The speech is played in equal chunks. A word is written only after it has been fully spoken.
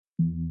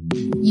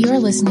You are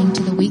listening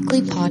to the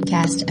weekly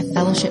podcast of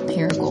Fellowship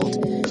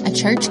Paragould, a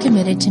church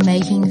committed to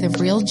making the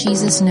real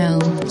Jesus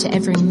known to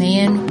every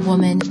man,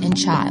 woman, and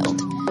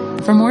child.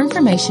 For more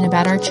information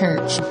about our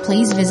church,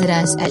 please visit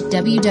us at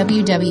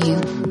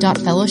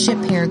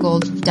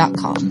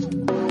www.fellowshipparagould.com.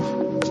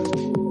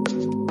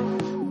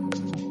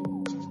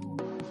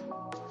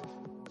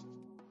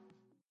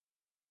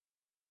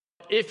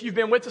 If you've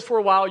been with us for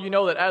a while, you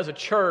know that as a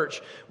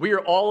church, we are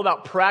all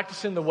about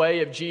practicing the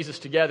way of Jesus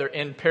together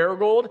in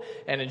Paragould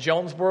and in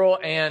Jonesboro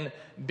and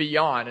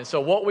beyond. And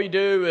so what we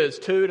do is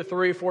 2 to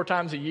 3, 4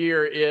 times a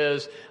year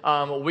is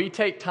we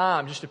take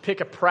time just to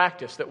pick a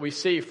practice that we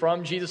see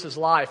from Jesus'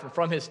 life and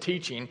from his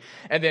teaching,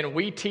 and then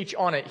we teach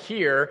on it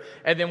here,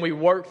 and then we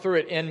work through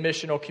it in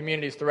missional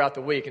communities throughout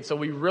the week. And so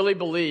we really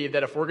believe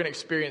that if we're going to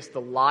experience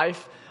the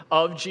life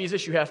of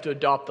Jesus, you have to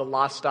adopt the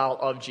lifestyle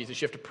of Jesus.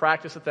 You have to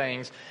practice the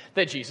things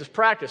that Jesus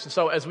practiced. And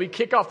so as we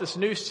kick off this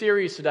new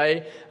series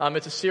today,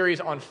 it's a series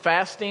on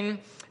fasting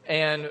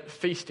and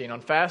feasting,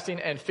 And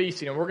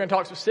we're going to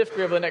talk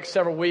specifically over the next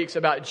several weeks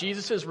about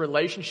Jesus'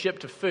 relationship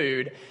to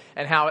food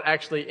and how it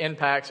actually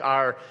impacts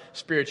our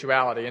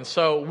spirituality. And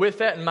so with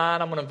that in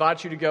mind, I'm going to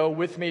invite you to go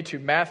with me to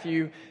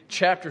Matthew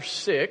chapter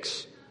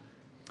 6.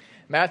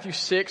 Matthew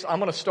 6, I'm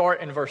going to start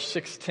in verse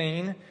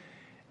 16.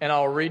 And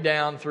I'll read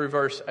down through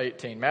verse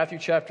 18. Matthew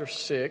chapter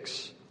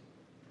 6.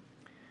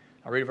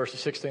 I'll read verses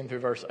 16 through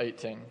verse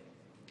 18.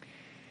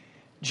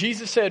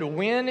 Jesus said,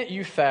 "When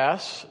you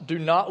fast, do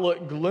not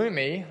look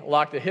gloomy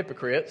like the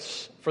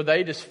hypocrites, for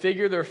they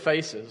disfigure their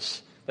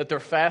faces, that their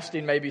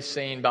fasting may be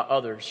seen by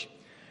others.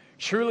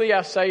 Truly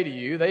I say to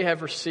you, they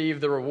have received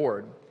the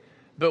reward.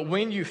 But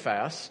when you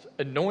fast,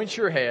 anoint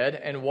your head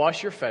and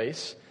wash your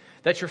face,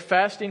 that your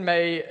fasting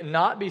may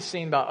not be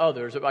seen by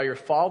others, but by your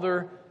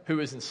Father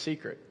who is in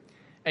secret.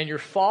 And your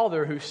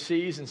Father who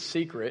sees in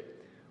secret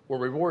will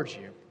reward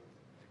you."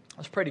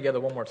 Let's pray together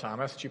one more time.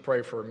 I ask that you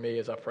pray for me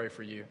as I pray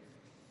for you.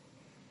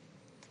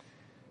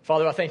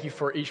 Father, I thank you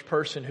for each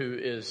person who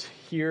is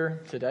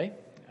here today,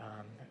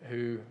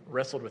 who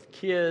wrestled with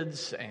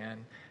kids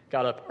and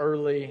got up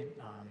early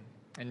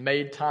and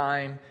made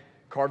time,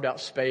 carved out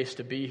space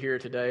to be here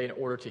today in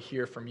order to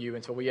hear from you.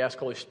 And so we ask,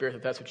 Holy Spirit,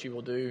 that that's what you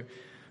will do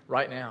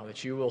right now,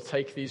 that you will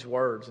take these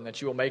words and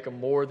that you will make them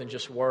more than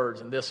just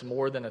words and this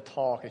more than a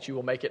talk, that you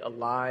will make it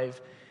alive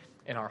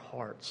in our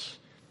hearts.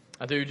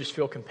 I do just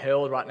feel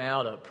compelled right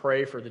now to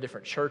pray for the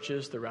different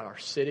churches throughout our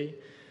city,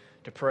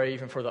 to pray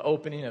even for the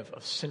opening of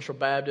Central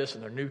Baptist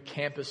and their new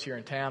campus here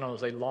in town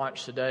as they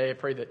launch today. I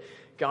pray that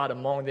God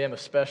among them,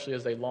 especially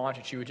as they launch,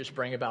 that you would just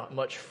bring about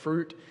much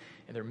fruit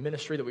in their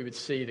ministry, that we would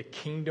see the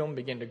kingdom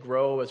begin to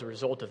grow as a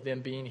result of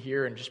them being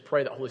here, and just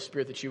pray that, Holy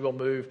Spirit, that you will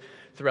move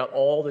throughout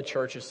all the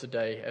churches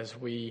today as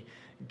we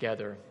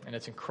gather. And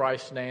it's in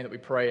Christ's name that we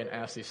pray and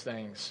ask these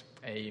things.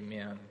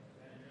 Amen.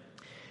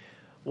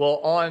 Well,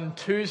 on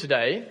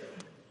Tuesday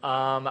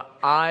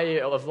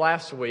of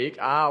last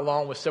week, I,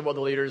 along with several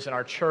other leaders in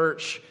our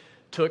church,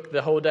 took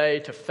the whole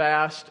day to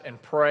fast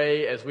and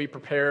pray as we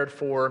prepared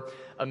for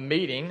a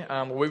meeting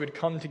where we would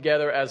come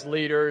together as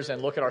leaders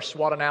and look at our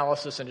SWOT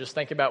analysis and just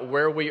think about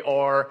where we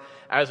are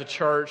as a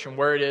church and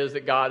where it is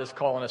that God is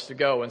calling us to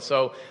go. And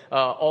so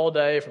all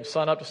day from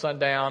sun up to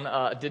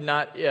sundown, did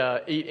not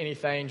eat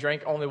anything,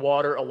 drank only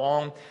water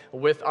along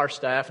with our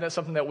staff. And that's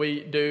something that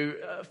we do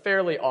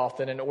fairly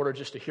often in order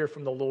just to hear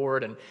from the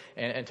Lord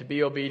and to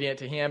be obedient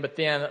to Him. But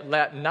then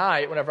that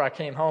night, whenever I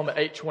came home at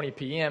 8:20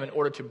 p.m. in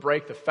order to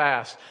break the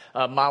fast,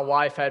 my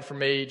wife had for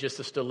me just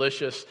this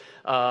delicious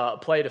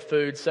plate of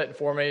food set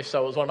for me.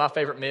 So it was one of my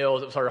favorite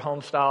meals. It was her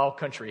home-style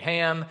country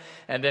ham,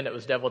 and then it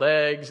was deviled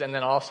eggs, and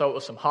then also it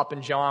was some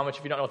Hoppin' John, which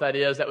if you don't know what that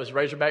is, that was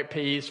Razorback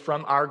peas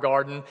from our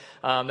garden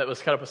that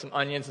was cut up with some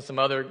onions and some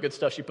other good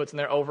stuff she puts in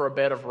there over a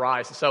bed of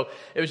rice. And so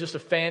it was just a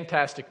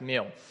fantastic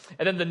meal.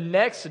 And then the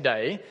next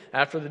day,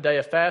 after the day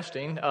of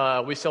fasting,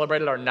 we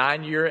celebrated our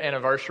 9-year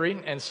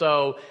anniversary, and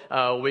so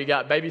we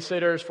got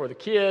babysitters for the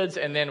kids,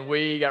 and then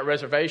we got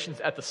reservations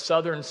at the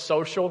Southern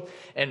Social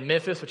in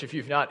Memphis, which if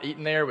you've not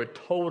eaten there, would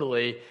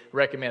totally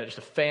recommend it. Just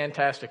a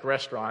fantastic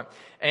restaurant.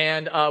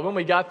 And when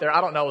we got there,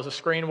 I don't know, is the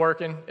screen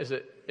working?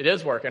 It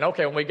is working.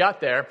 Okay, when we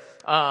got there,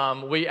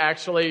 we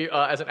actually,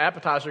 as an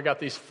appetizer, got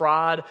these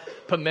fried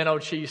pimento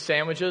cheese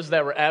sandwiches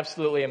that were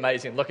absolutely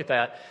amazing. Look at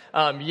that.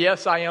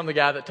 Yes, I am the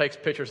guy that takes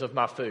pictures of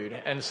my food.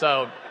 And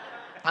so...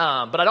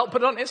 but I don't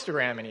put it on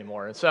Instagram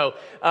anymore. And so,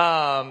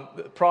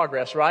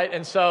 progress, right?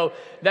 And so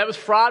that was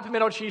fried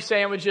pimento cheese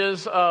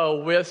sandwiches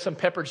with some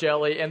pepper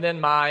jelly. And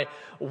then my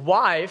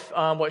wife,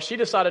 what she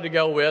decided to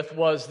go with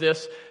was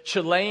this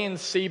Chilean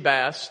sea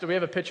bass. Do we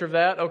have a picture of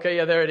that? Okay,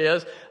 yeah, there it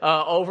is.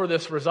 Over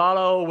this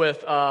risotto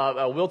with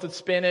wilted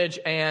spinach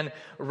and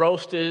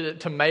roasted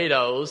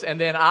tomatoes. And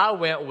then I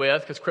went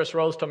with, because Chris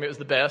Rose told me it was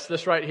the best,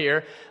 this right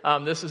here.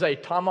 This is a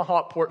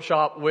tomahawk pork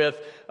chop with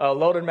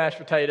loaded mashed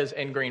potatoes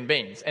and green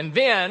beans. And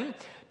then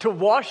to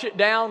wash it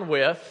down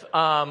with,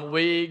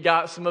 we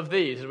got some of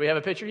these. Do we have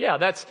a picture? Yeah,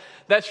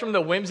 that's from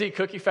the Whimsy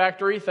Cookie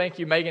Factory. Thank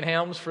you, Megan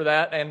Helms, for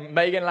that. And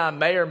Megan and I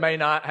may or may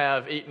not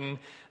have eaten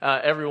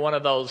every one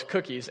of those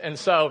cookies. And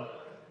so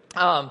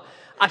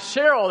I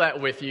share all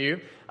that with you,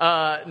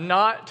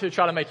 not to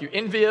try to make you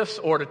envious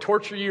or to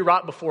torture you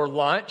right before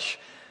lunch,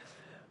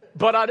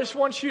 but I just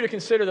want you to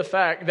consider the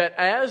fact that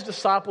as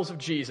disciples of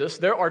Jesus,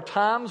 there are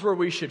times where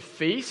we should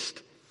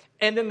feast,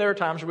 and then there are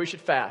times where we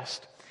should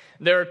fast.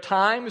 There are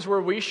times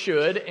where we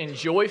should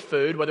enjoy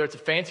food, whether it's a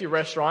fancy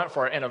restaurant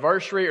for our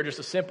anniversary or just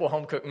a simple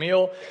home-cooked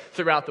meal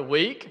throughout the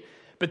week.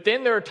 But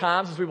then there are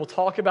times, as we will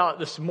talk about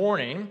this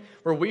morning,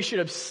 where we should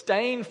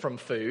abstain from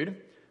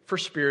food for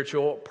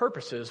spiritual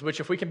purposes, which,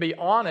 if we can be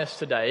honest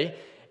today,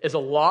 is a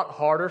lot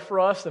harder for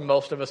us than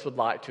most of us would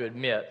like to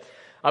admit.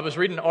 I was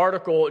reading an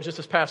article just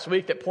this past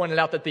week that pointed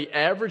out that the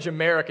average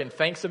American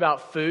thinks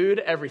about food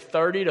every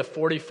 30 to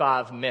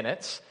 45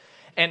 minutes,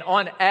 and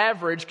on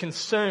average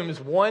consumes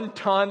 1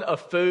 ton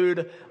of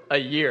food a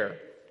year.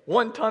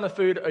 1 ton of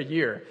food a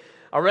year.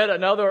 I read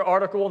another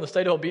article on the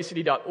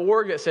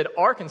stateofobesity.org that said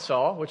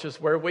Arkansas, which is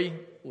where we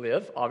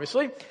live,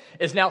 obviously,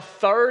 is now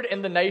third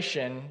in the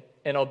nation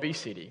in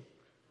obesity.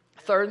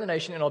 Third in the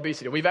nation in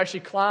obesity. We've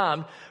actually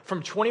climbed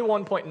from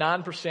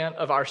 21.9%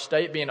 of our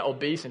state being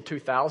obese in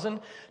 2000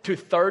 to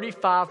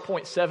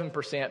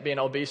 35.7% being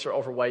obese or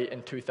overweight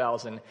in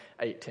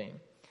 2018.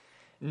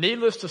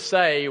 Needless to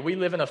say, we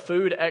live in a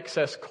food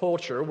excess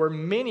culture where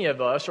many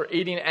of us are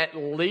eating at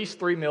least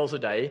 3 meals a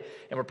day,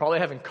 and we're probably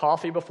having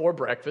coffee before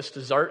breakfast,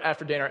 dessert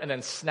after dinner, and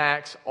then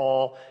snacks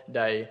all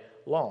day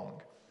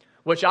long.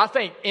 Which I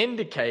think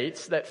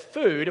indicates that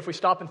food, if we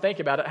stop and think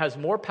about it, has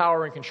more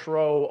power and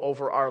control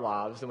over our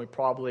lives than we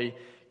probably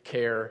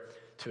care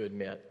to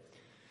admit.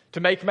 To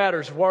make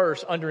matters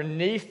worse,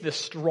 underneath this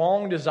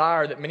strong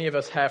desire that many of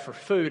us have for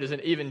food is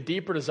an even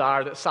deeper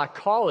desire that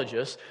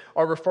psychologists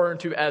are referring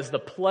to as the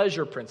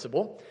pleasure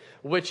principle,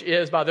 which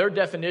is, by their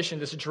definition,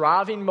 this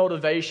driving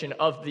motivation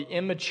of the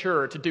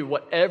immature to do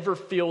whatever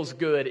feels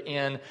good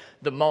in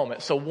the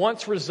moment. So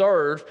once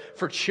reserved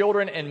for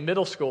children and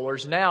middle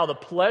schoolers, now the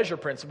pleasure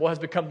principle has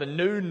become the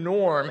new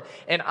norm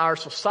in our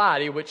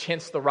society, which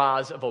hence the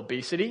rise of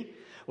obesity,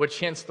 which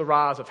hence the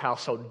rise of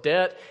household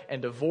debt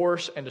and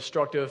divorce and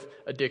destructive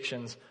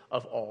addictions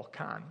of all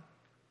kind.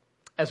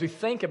 As we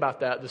think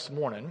about that this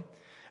morning,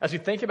 as we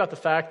think about the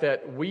fact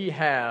that we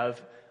have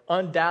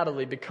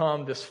undoubtedly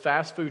become this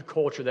fast food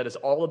culture that is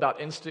all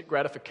about instant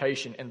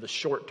gratification in the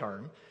short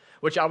term,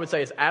 which I would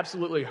say is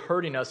absolutely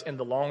hurting us in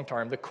the long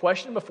term, the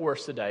question before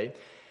us today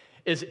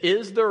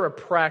is there a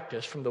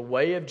practice from the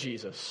way of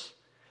Jesus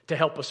to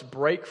help us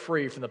break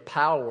free from the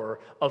power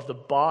of the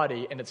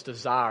body and its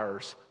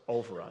desires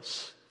over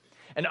us?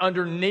 And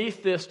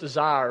underneath this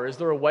desire, is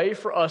there a way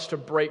for us to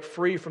break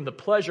free from the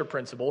pleasure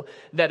principle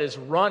that is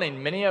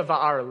running many of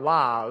our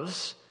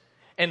lives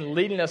and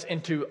leading us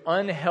into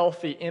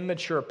unhealthy,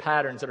 immature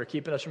patterns that are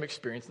keeping us from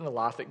experiencing the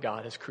life that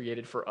God has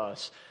created for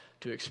us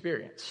to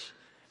experience?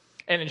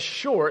 And in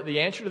short, the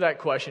answer to that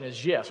question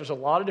is yes. There's a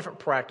lot of different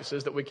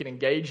practices that we can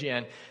engage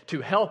in to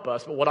help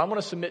us. But what I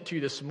want to submit to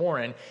you this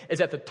morning is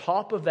at the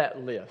top of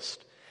that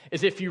list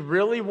is if you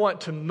really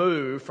want to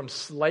move from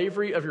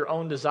slavery of your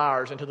own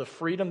desires into the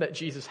freedom that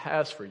Jesus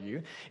has for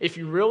you, if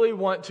you really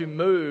want to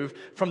move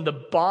from the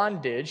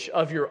bondage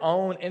of your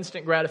own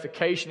instant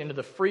gratification into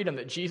the freedom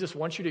that Jesus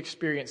wants you to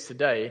experience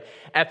today,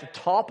 at the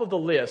top of the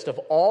list of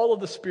all of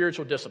the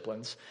spiritual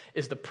disciplines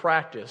is the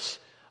practice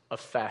of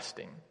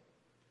fasting.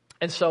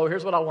 And so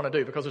here's what I want to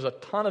do, because there's a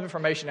ton of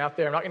information out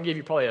there. I'm not going to give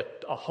you probably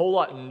a whole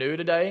lot new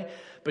today,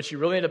 but you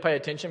really need to pay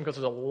attention because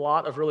there's a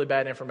lot of really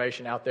bad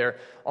information out there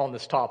on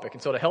this topic.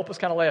 And so to help us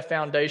kind of lay a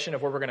foundation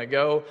of where we're going to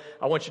go,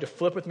 I want you to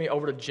flip with me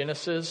over to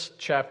Genesis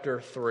chapter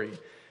 3.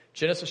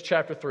 Genesis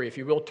chapter 3. If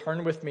you will,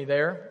 turn with me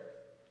there.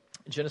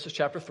 Genesis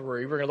chapter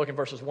 3. We're going to look in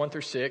verses 1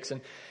 through 6. And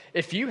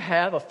if you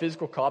have a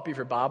physical copy of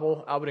your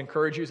Bible, I would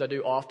encourage you, as I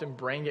do often,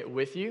 bring it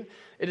with you.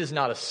 It is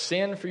not a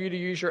sin for you to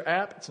use your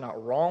app. It's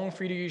not wrong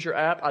for you to use your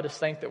app. I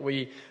just think that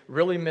we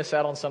really miss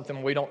out on something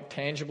when we don't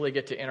tangibly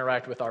get to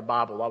interact with our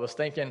Bible. I was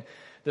thinking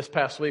this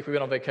past week we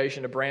went on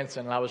vacation to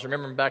Branson, and I was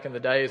remembering back in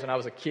the days when I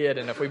was a kid,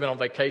 and if we went on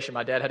vacation,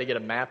 my dad had to get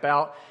a map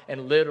out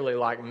and literally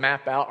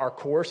map out our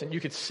course, and you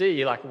could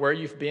see where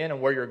you've been and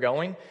where you're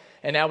going.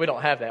 And now we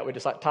don't have that. We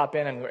just type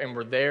in and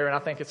we're there. And I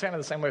think it's kind of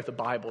the same way with the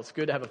Bible. It's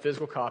good to have a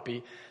physical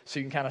copy so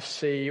you can kind of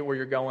see where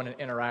you're going and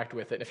interact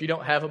with it. And if you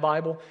don't have a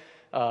Bible,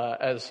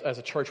 as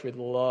a church, we'd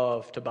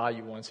love to buy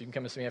you one. So you can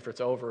come and see me after it's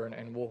over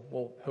and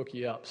we'll hook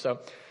you up. So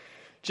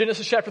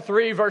Genesis chapter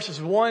 3,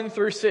 verses 1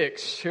 through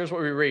 6. Here's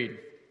what we read.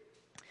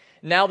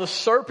 Now the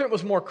serpent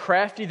was more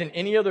crafty than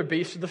any other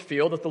beast of the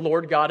field that the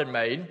Lord God had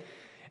made.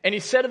 And he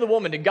said to the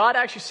woman, did God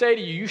actually say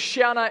to you, you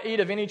shall not eat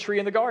of any tree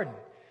in the garden?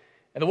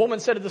 And the woman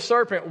said to the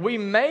serpent, we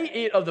may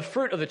eat of the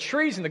fruit of the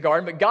trees in the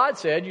garden, but God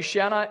said, you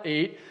shall not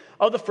eat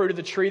of the fruit of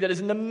the tree that is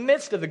in the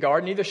midst of the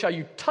garden, neither shall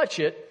you touch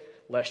it,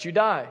 lest you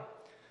die.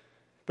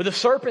 But the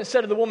serpent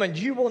said to the woman,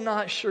 you will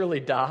not surely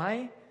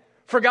die,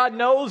 for God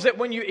knows that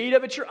when you eat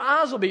of it, your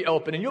eyes will be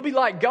open, and you'll be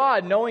like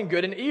God, knowing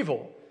good and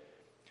evil.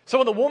 So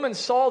when the woman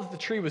saw that the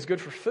tree was good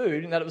for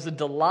food, and that it was a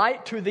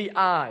delight to the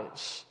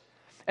eyes,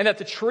 and that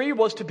the tree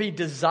was to be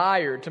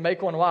desired to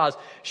make one wise,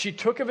 she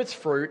took of its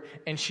fruit,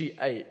 and she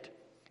ate.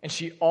 And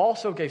she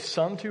also gave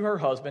some to her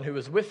husband who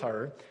was with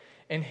her,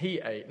 and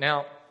he ate.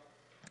 Now,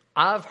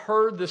 I've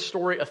heard this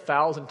story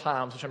 1,000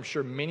 times, which I'm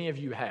sure many of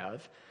you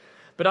have.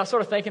 But I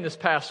started thinking this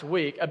past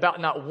week about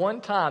not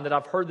one time that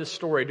I've heard this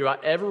story do I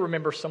ever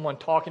remember someone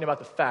talking about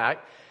the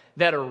fact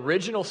that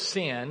original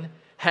sin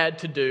had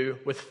to do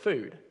with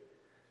food.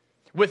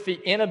 With the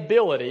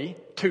inability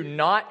to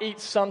not eat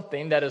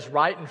something that is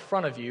right in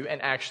front of you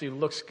and actually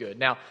looks good.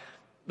 Now,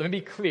 let me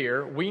be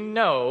clear. We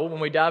know when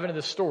we dive into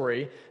the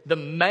story, the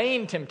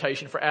main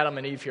temptation for Adam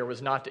and Eve here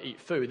was not to eat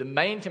food. The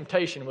main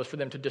temptation was for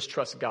them to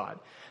distrust God.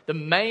 The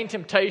main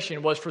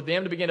temptation was for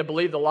them to begin to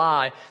believe the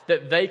lie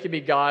that they could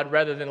be God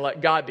rather than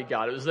let God be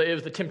God. It was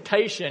the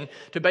temptation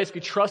to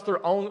basically trust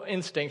their own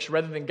instincts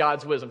rather than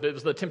God's wisdom. It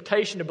was the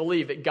temptation to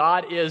believe that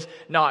God is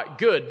not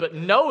good. But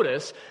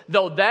notice,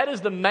 though that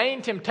is the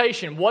main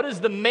temptation, what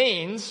is the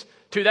means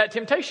to that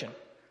temptation?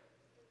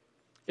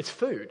 It's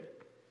food.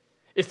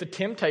 It's the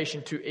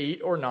temptation to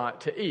eat or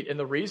not to eat. And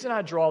the reason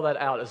I draw that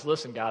out is,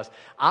 listen, guys,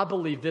 I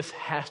believe this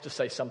has to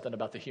say something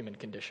about the human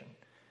condition.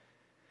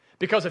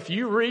 Because if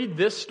you read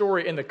this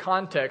story in the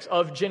context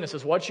of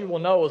Genesis, what you will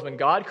know is when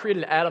God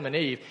created Adam and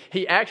Eve,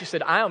 he actually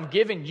said, I am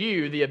giving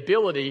you the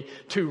ability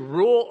to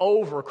rule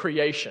over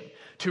creation,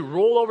 to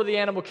rule over the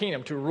animal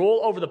kingdom, to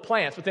rule over the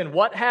plants. But then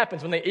what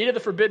happens when they eat of the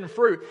forbidden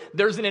fruit?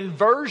 There's an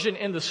inversion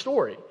in the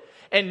story.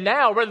 And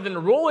now, rather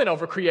than ruling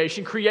over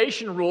creation,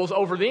 creation rules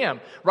over them,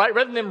 right?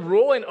 Rather than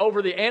ruling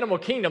over the animal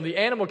kingdom,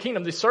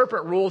 the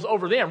serpent rules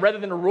over them. Rather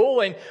than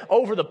ruling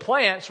over the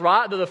plants,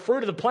 right? The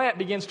fruit of the plant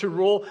begins to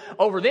rule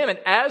over them. And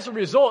as a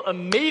result,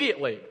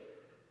 immediately,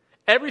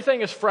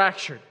 everything is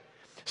fractured.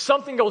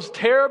 Something goes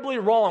terribly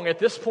wrong at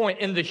this point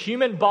in the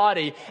human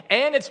body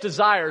and its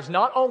desires,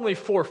 not only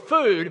for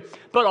food,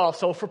 but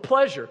also for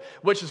pleasure.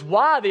 Which is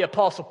why the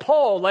Apostle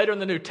Paul, later in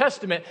the New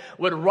Testament,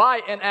 would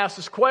write and ask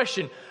this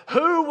question: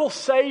 who will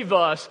save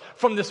us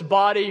from this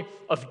body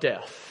of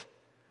death?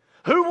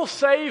 Who will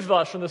save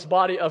us from this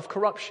body of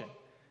corruption?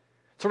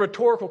 It's a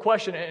rhetorical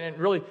question, and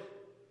really,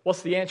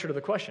 what's the answer to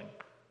the question?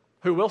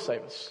 Who will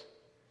save us?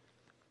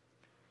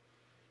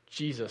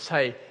 Jesus.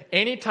 Hey,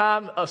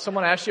 anytime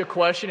someone asks you a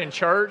question in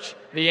church,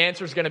 the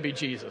answer is going to be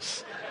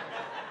Jesus.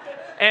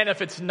 And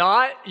if it's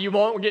not, you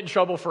won't get in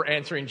trouble for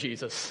answering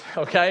Jesus,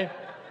 okay?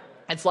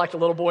 It's like the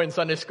little boy in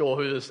Sunday school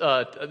who's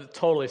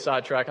totally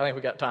sidetracked. I think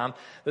we got time.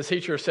 The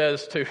teacher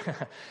says to,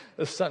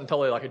 this is something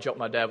totally like a joke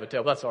my dad would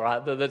tell, but that's all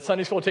right. The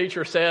Sunday school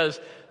teacher says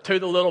to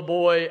the little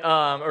boy,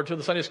 or to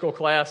the Sunday school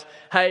class,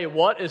 hey,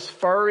 what is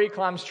furry,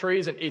 climbs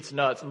trees, and eats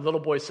nuts? And the little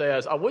boy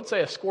says, I would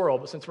say a squirrel,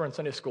 but since we're in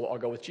Sunday school, I'll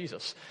go with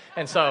Jesus.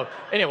 And so,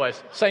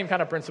 anyways, same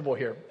kind of principle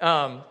here.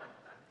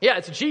 Yeah,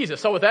 it's Jesus.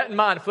 So with that in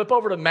mind, flip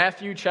over to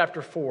Matthew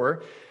chapter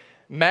 4.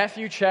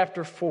 Matthew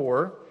chapter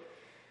 4.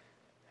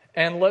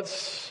 And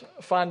let's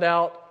find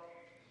out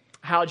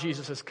how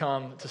Jesus has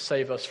come to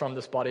save us from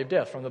this body of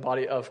death, from the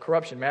body of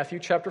corruption. Matthew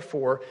chapter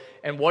 4.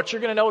 And what you're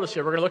going to notice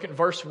here, we're going to look at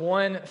verse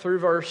 1 through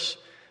verse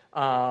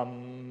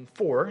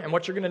 4. And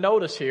what you're going to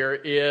notice here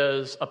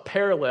is a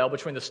parallel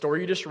between the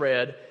story you just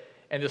read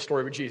and the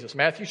story with Jesus.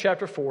 Matthew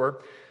chapter 4,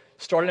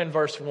 starting in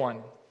verse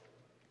 1.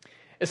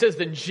 It says,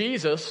 then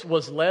Jesus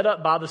was led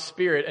up by the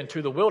Spirit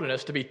into the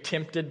wilderness to be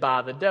tempted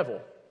by the devil.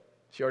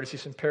 So you already see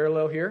some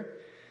parallel here.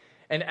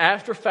 And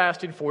after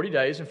fasting 40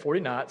 days and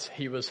 40 nights,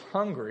 he was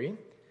hungry.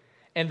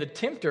 And the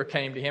tempter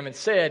came to him and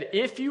said,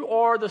 if you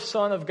are the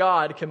Son of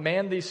God,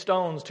 command these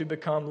stones to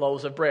become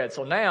loaves of bread.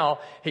 So now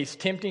he's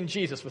tempting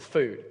Jesus with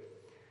food.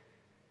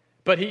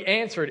 But he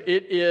answered,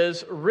 it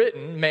is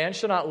written, man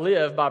shall not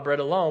live by bread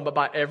alone, but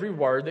by every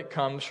word that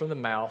comes from the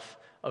mouth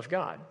of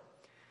God.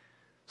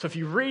 So if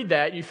you read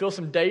that, you feel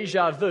some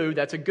deja vu.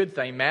 That's a good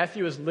thing.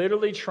 Matthew is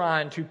literally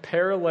trying to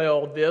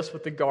parallel this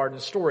with the garden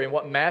story. And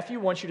what Matthew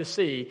wants you to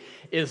see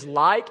is,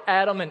 like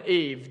Adam and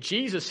Eve,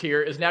 Jesus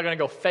here is now going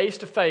to go face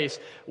to face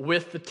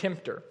with the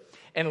tempter.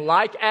 And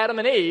like Adam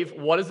and Eve,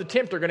 what is the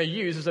tempter going to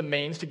use as a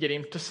means to get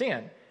him to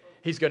sin?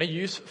 He's going to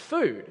use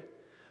food.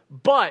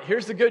 But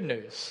here's the good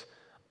news.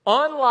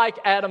 Unlike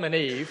Adam and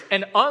Eve,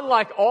 and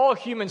unlike all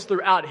humans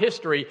throughout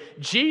history,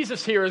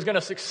 Jesus here is going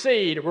to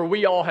succeed where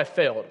we all have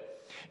failed.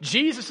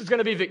 Jesus is going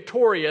to be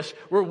victorious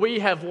where we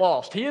have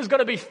lost. He is going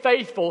to be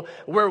faithful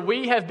where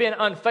we have been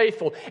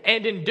unfaithful.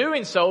 And in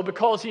doing so,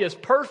 because he is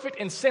perfect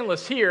and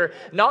sinless here,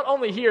 not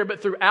only here, but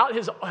throughout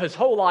his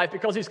whole life,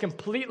 because he's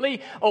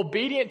completely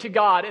obedient to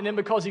God, and then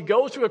because he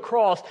goes to a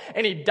cross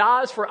and he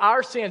dies for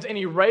our sins and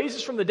he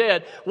raises from the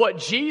dead, what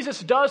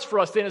Jesus does for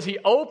us then is he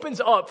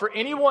opens up for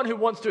anyone who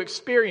wants to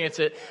experience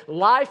it,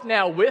 life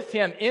now with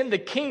him in the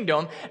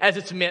kingdom as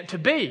it's meant to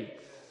be.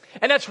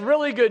 And that's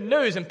really good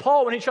news. And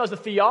Paul, when he tries to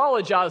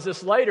theologize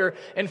this later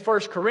in 1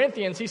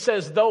 Corinthians, he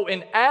says, though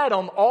in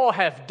Adam all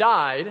have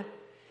died,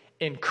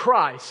 in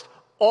Christ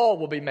all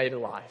will be made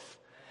alive.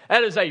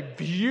 That is a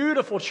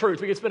beautiful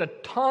truth. We could spend a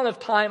ton of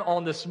time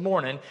on this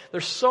morning.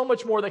 There's so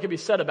much more that could be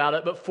said about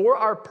it. But for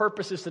our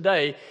purposes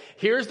today,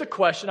 here's the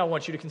question I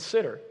want you to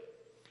consider.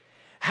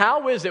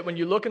 How is it when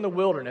you look in the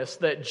wilderness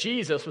that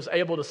Jesus was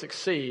able to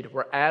succeed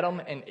where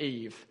Adam and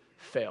Eve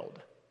failed?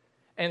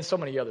 And so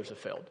many others have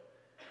failed.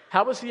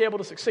 How was he able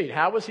to succeed?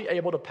 How was he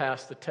able to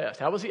pass the test?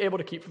 How was he able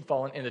to keep from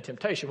falling into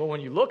temptation? Well, when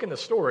you look in the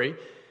story,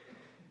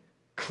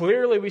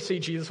 clearly we see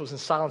Jesus was in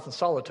silence and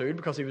solitude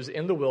because he was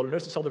in the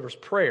wilderness, and so there was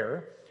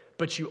prayer.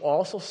 But you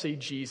also see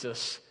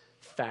Jesus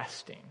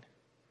fasting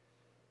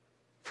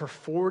for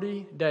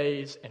 40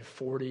 days and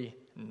 40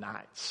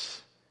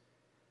 nights.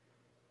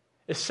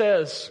 It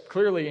says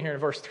clearly in here in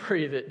verse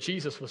 3 that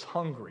Jesus was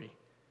hungry.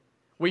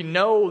 We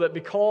know that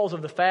because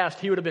of the fast,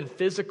 he would have been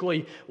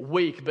physically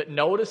weak. But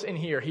notice in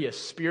here, he is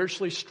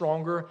spiritually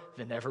stronger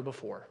than ever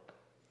before.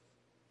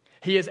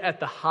 He is at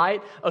the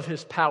height of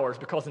his powers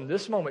because in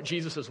this moment,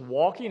 Jesus is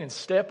walking in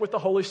step with the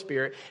Holy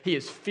Spirit. He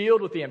is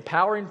filled with the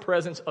empowering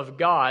presence of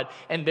God.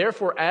 And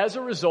therefore, as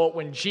a result,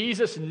 when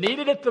Jesus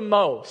needed it the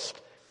most,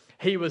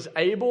 he was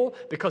able,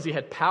 because he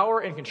had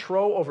power and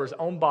control over his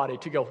own body,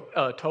 to go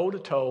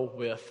toe-to-toe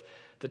with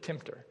the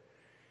tempter.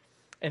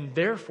 And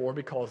therefore,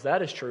 because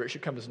that is true, it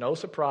should come as no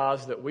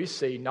surprise that we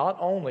see not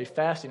only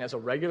fasting as a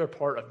regular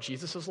part of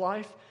Jesus'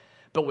 life,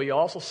 but we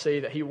also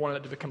see that he wanted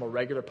it to become a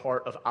regular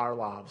part of our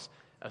lives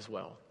as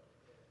well.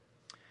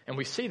 And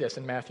we see this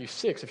in Matthew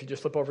 6. If you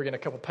just flip over again a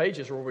couple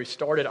pages where we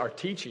started our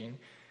teaching,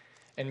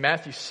 in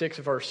Matthew 6,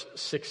 verse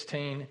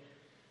 16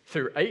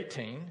 through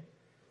 18,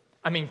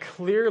 I mean,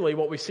 clearly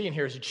what we see in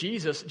here is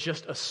Jesus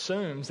just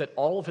assumes that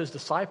all of his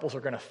disciples are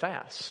going to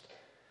fast.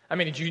 I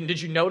mean,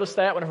 did you notice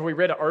that whenever we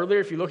read it earlier?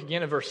 If you look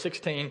again in verse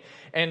 16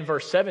 and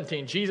verse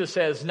 17, Jesus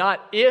says,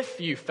 not if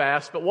you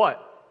fast, but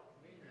what?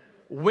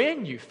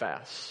 When you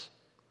fast.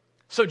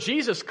 So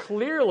Jesus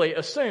clearly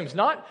assumes,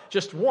 not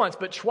just once,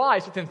 but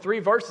twice within 3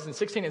 verses in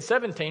 16 and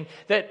 17,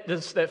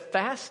 that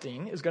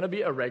fasting is going to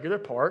be a regular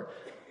part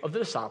of the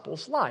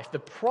disciples' life. The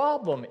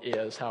problem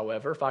is,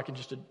 however, if I can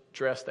just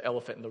address the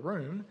elephant in the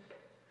room,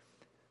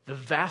 the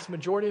vast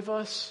majority of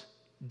us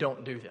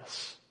don't do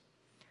this.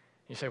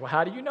 You say, well,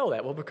 how do you know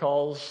that? Well,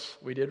 because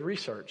we did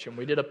research and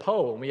we did a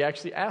poll and we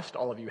actually asked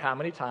all of you, how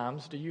many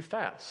times do you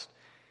fast?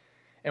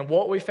 And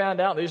what we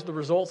found out, these are the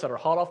results that are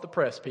hot off the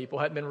press, people,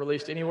 hadn't been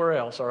released anywhere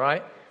else, all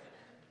right?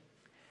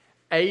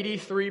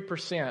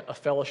 83% of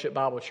Fellowship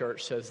Bible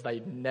Church says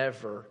they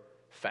never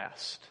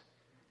fast.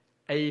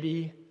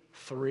 83%.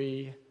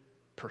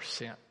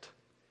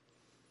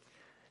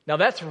 Now,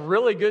 that's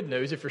really good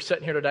news if you're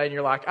sitting here today and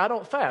you're like, I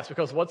don't fast,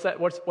 because what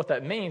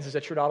that means is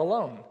that you're not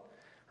alone.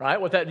 Right?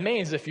 What that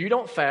means is if you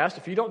don't fast,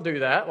 if you don't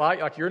do that,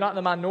 like you're not in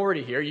the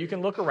minority here, you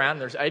can look around.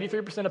 There's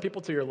 83% of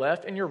people to your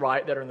left and your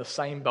right that are in the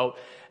same boat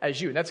as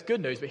you. And that's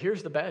good news, but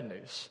here's the bad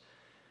news.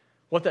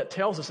 What that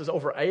tells us is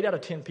over 8 out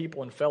of 10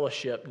 people in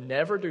fellowship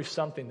never do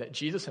something that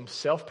Jesus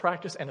himself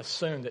practiced and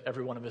assumed that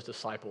every one of his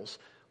disciples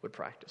would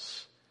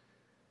practice.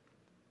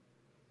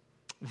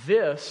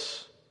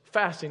 This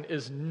fasting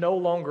is no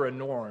longer a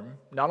norm,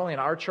 not only in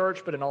our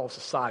church, but in all of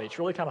society. It's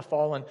really kind of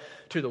fallen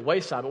to the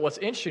wayside. But what's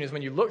interesting is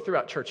when you look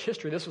throughout church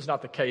history, this was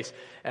not the case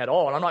at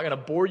all. And I'm not going to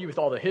bore you with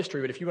all the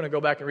history, but if you want to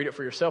go back and read it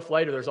for yourself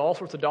later, there's all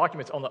sorts of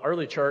documents on the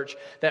early church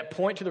that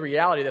point to the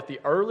reality that the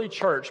early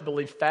church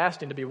believed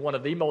fasting to be one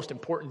of the most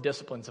important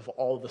disciplines of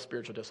all of the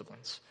spiritual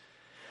disciplines.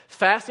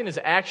 Fasting is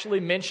actually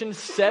mentioned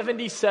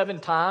 77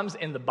 times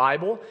in the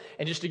Bible.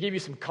 And just to give you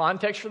some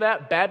context for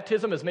that,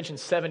 baptism is mentioned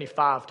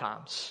 75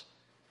 times.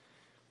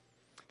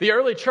 The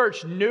early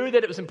church knew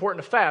that it was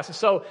important to fast. And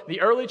so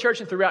the early church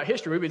and throughout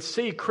history, we would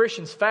see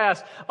Christians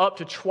fast up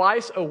to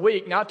twice a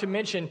week, not to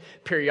mention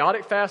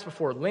periodic fast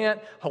before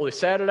Lent, Holy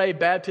Saturday,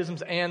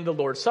 baptisms, and the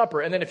Lord's Supper.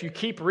 And then if you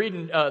keep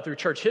reading through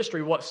church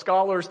history, what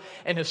scholars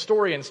and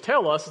historians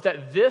tell us is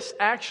that this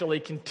actually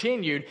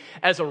continued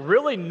as a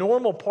really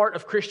normal part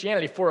of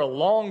Christianity for a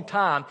long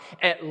time,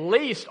 at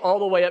least all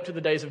the way up to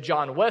the days of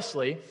John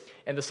Wesley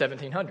in the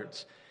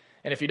 1700s.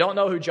 And if you don't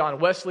know who John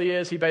Wesley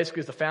is, he basically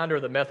is the founder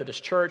of the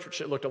Methodist Church,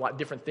 which it looked a lot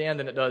different then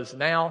than it does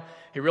now.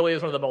 He really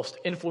is one of the most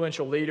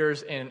influential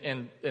leaders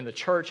in the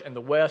church in the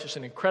West. Just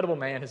an incredible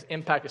man. His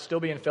impact is still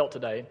being felt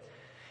today.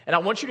 And I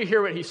want you to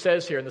hear what he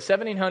says here. In the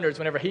 1700s,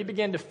 whenever he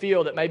began to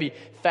feel that maybe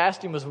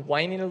fasting was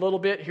waning a little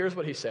bit, here's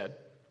what he said.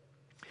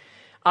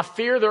 I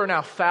fear there are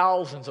now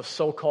thousands of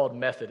so-called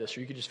Methodists, or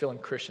you could just fill in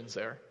Christians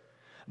there,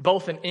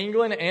 both in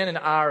England and in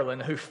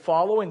Ireland, who,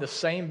 following the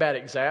same bad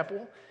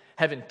example,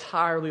 have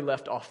entirely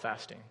left off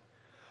fasting,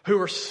 who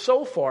are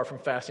so far from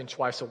fasting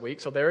twice a week.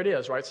 So there it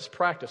is, right? It's this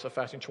practice of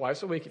fasting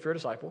twice a week if you're a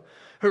disciple,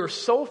 who are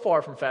so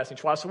far from fasting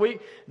twice a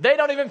week, they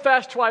don't even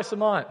fast twice a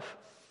month.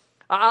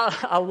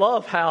 I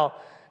love how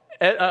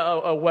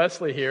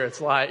Wesley here,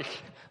 it's like,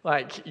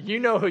 you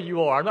know who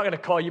you are. I'm not going to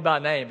call you by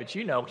name, but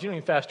you know, because you don't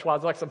even fast twice.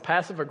 It's like some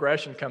passive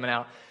aggression coming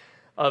out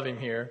of him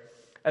here.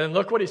 And then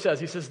look what he says.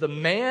 He says, the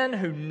man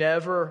who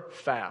never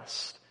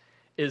fasts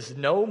is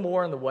no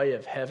more in the way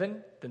of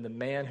heaven than the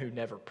man who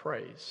never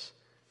prays.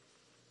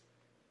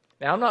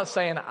 Now, I'm not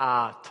saying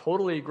I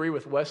totally agree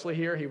with Wesley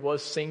here. He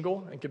was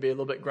single and could be a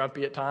little bit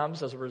grumpy at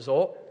times as a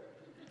result.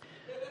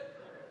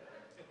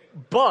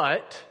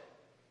 But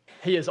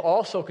he is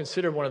also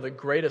considered one of the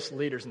greatest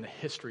leaders in the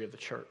history of the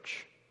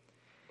church.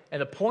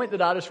 And the point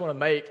that I just want to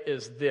make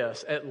is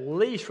this. At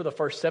least for the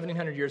first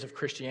 1,700 years of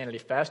Christianity,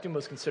 fasting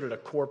was considered a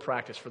core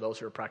practice for those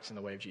who were practicing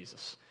the way of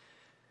Jesus.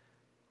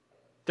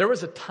 There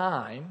was a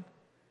time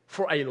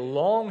for a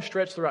long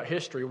stretch throughout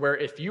history where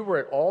if you were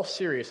at all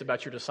serious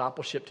about your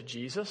discipleship to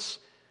Jesus,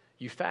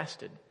 you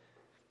fasted.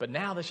 But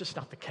now that's just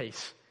not the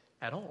case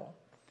at all.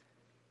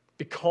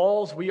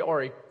 Because we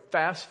are a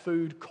fast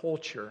food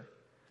culture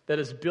that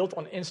is built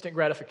on instant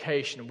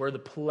gratification, where the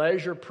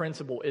pleasure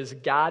principle is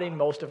guiding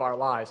most of our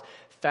lives,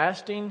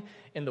 fasting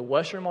in the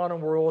Western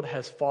modern world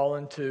has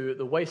fallen to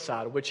the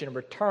wayside, which in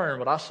return,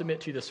 what I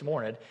submit to you this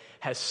morning,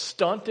 has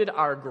stunted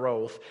our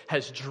growth,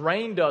 has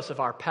drained us of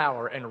our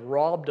power, and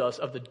robbed us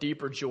of the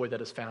deeper joy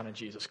that is found in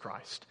Jesus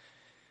Christ.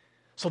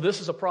 So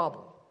this is a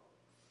problem.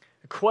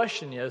 The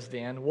question is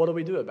then, what do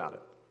we do about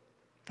it?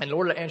 And in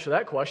order to answer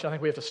that question, I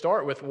think we have to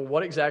start with, well,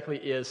 what exactly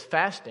is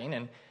fasting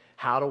and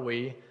how do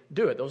we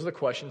do it? Those are the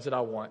questions that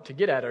I want to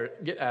get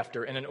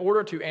after. And in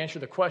order to answer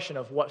the question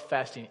of what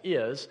fasting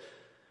is,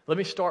 let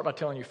me start by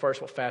telling you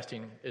first what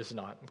fasting is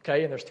not.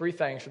 Okay? And there's three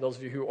things for those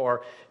of you who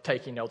are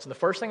taking notes. And the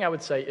first thing I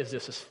would say is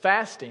this, is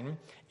fasting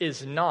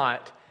is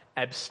not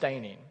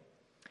abstaining.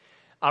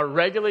 I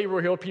regularly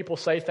will hear people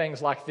say things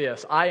like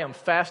this: I am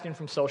fasting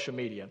from social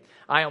media.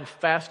 I am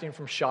fasting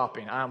from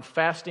shopping. I am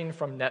fasting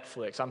from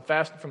Netflix. I'm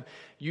fasting from,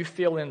 you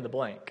fill in the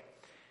blank.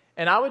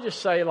 And I would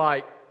just say,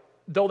 like,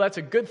 though that's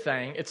a good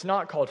thing, it's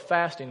not called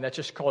fasting. That's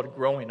just called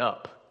growing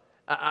up.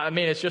 I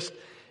mean, it's just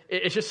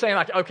saying,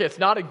 like, okay, it's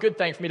not a good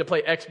thing for me to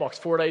play Xbox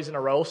 4 days in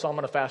a row, so I'm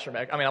going to fast from,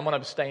 I'm going to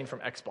abstain from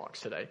Xbox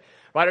today.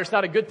 Right? Or it's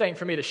not a good thing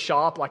for me to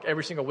shop like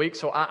every single week,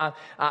 so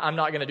I'm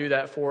not going to do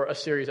that for a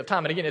series of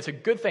time. And again, it's a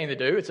good thing to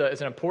do. It's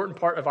an important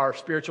part of our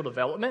spiritual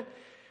development.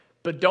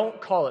 But don't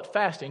call it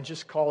fasting.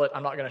 Just call it,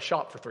 I'm not going to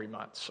shop for 3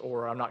 months,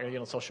 or I'm not going to get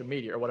on social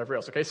media or whatever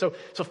else. Okay, so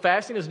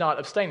fasting is not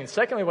abstaining.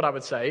 Secondly, what I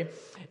would say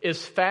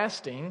is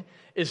fasting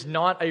is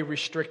not a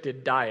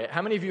restricted diet.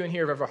 How many of you in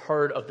here have ever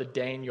heard of the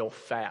Daniel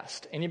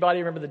fast? Anybody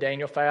remember the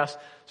Daniel fast?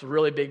 It's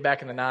really big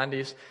back in the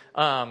 90s.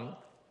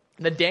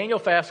 The Daniel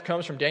fast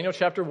comes from Daniel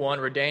chapter 1,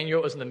 where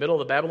Daniel is in the middle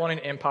of the Babylonian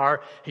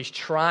Empire. He's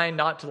trying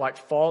not to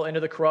fall into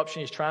the corruption.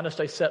 He's trying to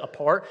stay set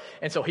apart.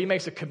 And so he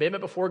makes a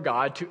commitment before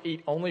God to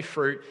eat only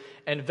fruit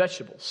and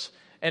vegetables.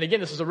 And again,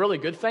 this is a really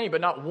good thing,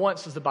 but not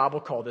once does the Bible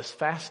call this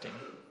fasting.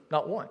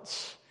 Not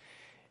once.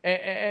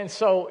 And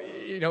so,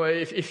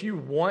 if you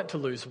want to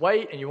lose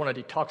weight and you want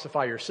to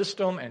detoxify your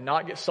system and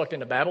not get sucked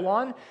into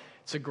Babylon,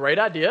 it's a great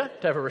idea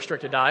to have a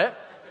restricted diet.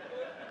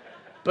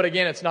 But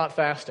again, it's not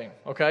fasting,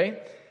 okay?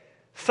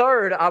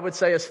 Third, I would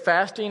say, is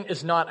fasting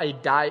is not a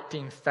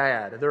dieting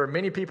fad. There are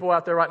many people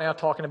out there right now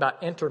talking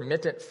about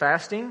intermittent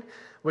fasting,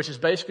 which is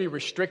basically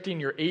restricting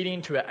your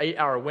eating to an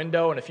 8-hour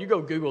window. And if you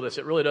go Google this,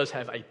 it really does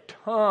have a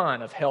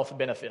ton of health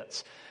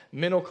benefits.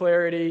 Mental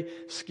clarity,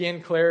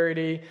 skin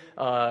clarity,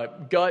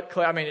 gut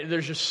clarity.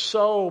 There's just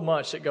so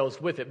much that goes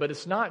with it. But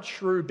it's not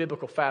true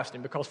biblical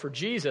fasting, because for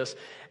Jesus,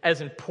 as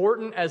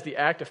important as the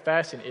act of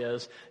fasting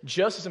is,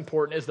 just as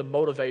important is the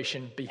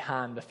motivation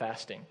behind the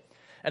fasting.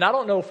 And I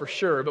don't know for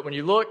sure, but when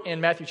you look in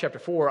Matthew chapter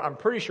 4, I'm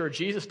pretty sure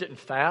Jesus didn't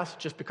fast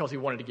just because he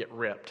wanted to get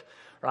ripped,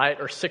 right?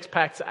 Or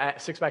six-pack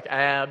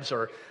abs,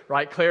 or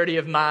right, clarity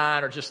of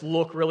mind, or just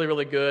look really,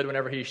 really good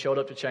whenever he showed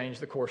up to change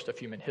the course of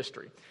human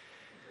history.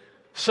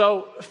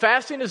 So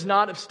fasting is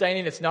not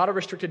abstaining. It's not a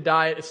restricted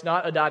diet. It's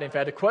not a dieting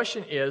fad. The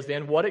question is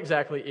then, what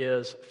exactly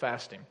is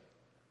fasting?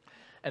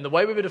 And the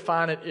way we would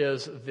define it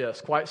is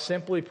this. Quite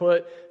simply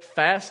put,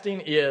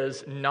 fasting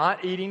is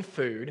not eating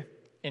food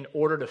in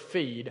order to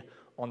feed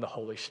on the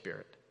Holy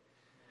Spirit.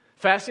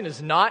 Fasting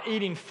is not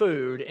eating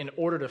food in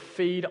order to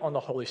feed on the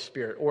Holy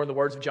Spirit. Or in the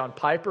words of John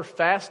Piper,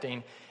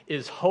 fasting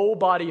is whole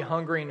body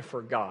hungering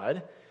for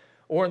God.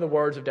 Or in the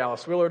words of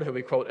Dallas Willard, who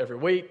we quote every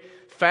week,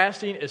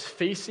 fasting is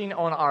feasting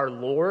on our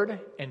Lord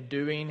and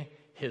doing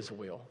His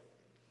will.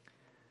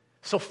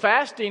 So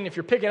fasting, if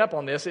you're picking up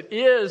on this, it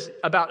is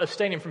about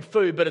abstaining from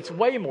food, but it's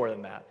way more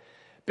than that.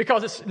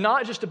 Because it's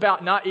not just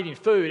about not eating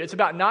food. It's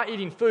about not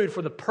eating food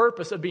for the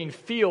purpose of being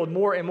filled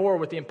more and more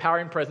with the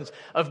empowering presence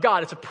of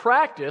God. It's a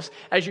practice,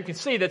 as you can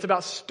see, that's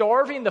about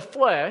starving the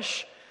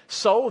flesh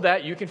so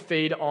that you can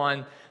feed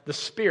on the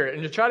Spirit.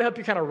 And to try to help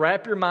you kind of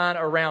wrap your mind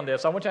around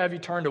this, I want to have you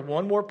turn to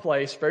one more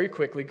place very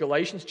quickly,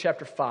 Galatians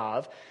chapter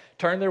 5.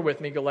 Turn there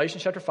with me.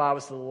 Galatians chapter 5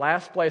 is the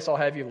last place I'll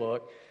have you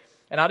look.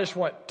 And I just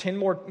want 10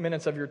 more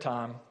minutes of your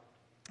time.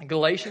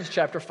 Galatians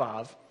chapter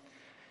 5.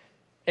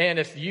 And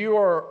if you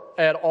are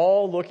at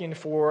all looking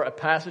for a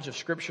passage of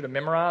Scripture to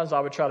memorize,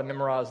 I would try to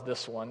memorize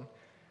this one.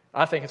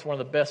 I think it's one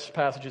of the best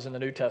passages in the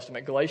New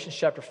Testament. Galatians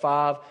chapter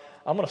 5,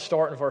 I'm going to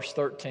start in verse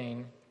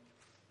 13,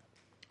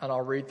 and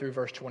I'll read through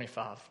verse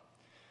 25.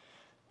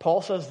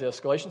 Paul says this,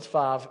 Galatians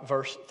 5,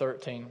 verse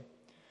 13.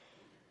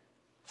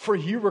 For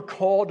you were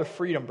called to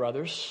freedom,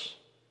 brothers.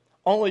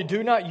 Only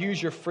do not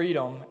use your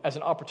freedom as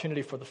an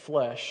opportunity for the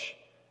flesh,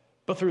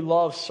 but through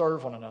love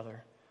serve one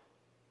another.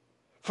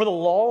 For the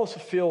law is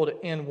fulfilled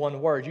in one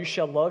word, you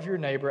shall love your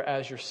neighbor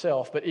as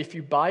yourself. But if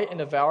you bite and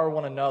devour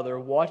one another,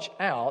 watch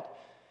out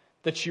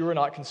that you are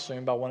not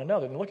consumed by one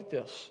another. And look at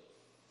this.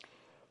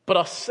 But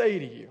I say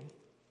to you,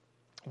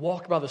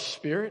 walk by the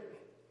Spirit,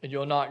 and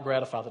you'll not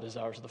gratify the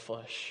desires of the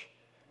flesh.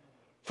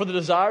 For the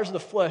desires of the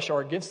flesh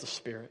are against the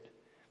Spirit,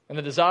 And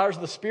the desires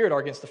of the Spirit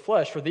are against the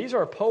flesh, for these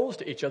are opposed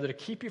to each other to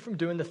keep you from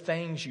doing the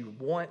things you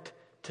want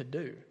to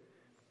do.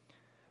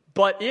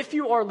 But if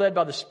you are led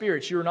by the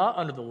Spirit, you are not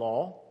under the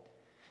law.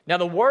 Now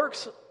the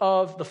works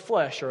of the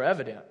flesh are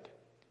evident: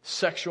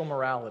 sexual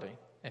morality,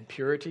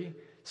 impurity,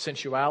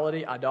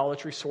 sensuality,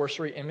 idolatry,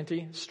 sorcery,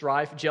 enmity,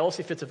 strife,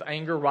 jealousy, fits of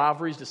anger,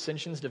 rivalries,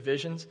 dissensions,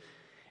 divisions,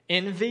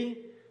 envy,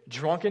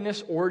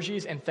 drunkenness,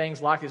 orgies, and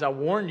things like these. I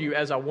warn you,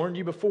 as I warned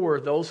you before,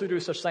 those who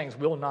do such things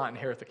will not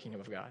inherit the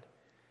kingdom of God.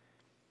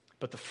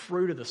 But the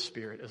fruit of the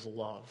Spirit is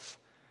love,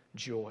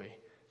 joy,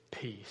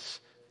 peace,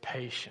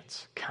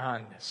 patience,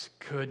 kindness,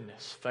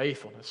 goodness,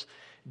 faithfulness,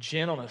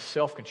 gentleness,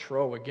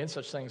 self-control. Against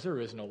such things there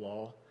is no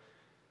law.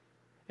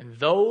 And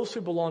those who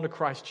belong to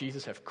Christ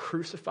Jesus have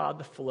crucified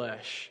the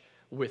flesh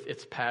with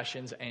its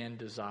passions and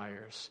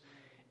desires.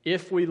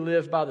 If we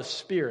live by the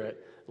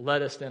Spirit,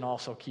 let us then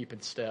also keep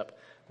in step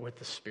with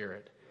the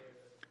Spirit.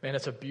 Man,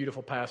 it's a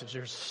beautiful passage.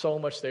 There's so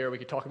much there we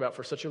could talk about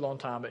for such a long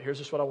time, but here's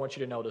just what I want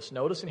you to notice.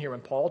 Notice in here, when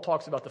Paul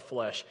talks about the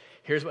flesh,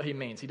 here's what he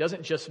means. He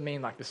doesn't just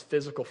mean like this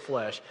physical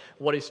flesh.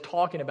 What he's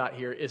talking about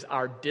here is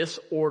our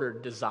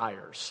disordered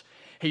desires.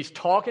 He's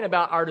talking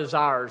about our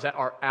desires that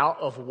are out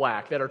of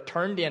whack, that are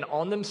turned in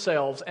on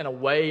themselves and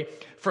away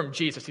from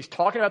Jesus. He's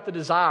talking about the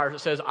desires that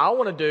says, I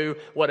want to do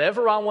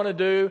whatever I want to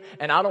do,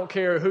 and I don't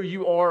care who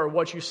you are or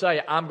what you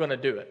say, I'm going to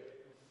do it.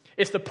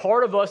 It's the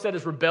part of us that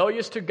is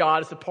rebellious to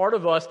God. It's the part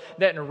of us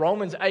that in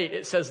Romans 8,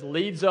 it says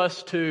leads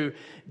us to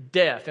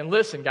death. And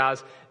listen,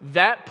 guys,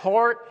 that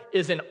part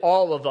is in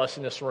all of us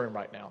in this room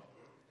right now.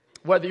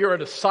 Whether you're a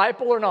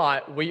disciple or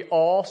not, we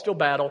all still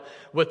battle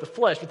with the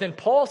flesh. But then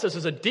Paul says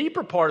there's a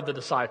deeper part of the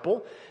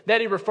disciple that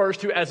he refers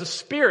to as a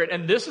spirit.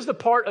 And this is the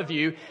part of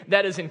you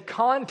that is in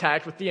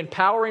contact with the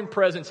empowering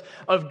presence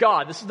of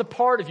God. This is the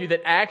part of you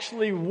that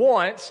actually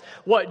wants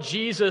what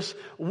Jesus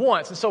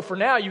wants. And so for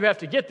now, you have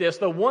to get this.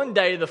 Though one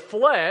day the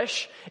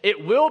flesh,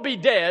 it will be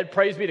dead,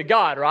 praise be to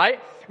God, right?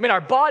 I mean, our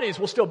bodies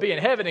will still be in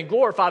heaven and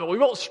glorified, but we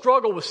won't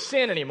struggle with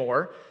sin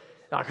anymore.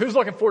 Now, who's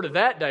looking forward to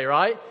that day,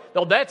 right?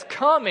 Though that's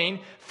coming.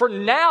 For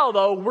now,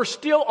 though, we're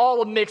still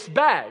all a mixed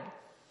bag.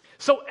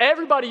 So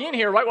everybody in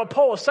here, right, what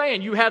Paul is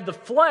saying, you have the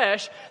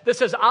flesh that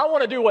says, I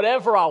want to do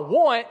whatever I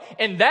want,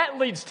 and that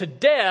leads to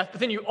death.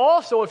 But then you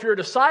also, if you're a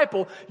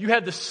disciple, you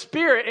have the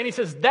Spirit, and he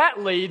says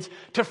that leads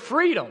to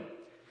freedom.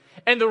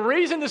 And the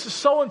reason this is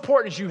so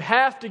important is you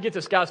have to get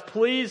this, guys.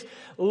 Please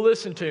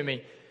listen to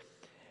me.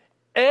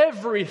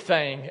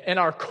 Everything in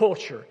our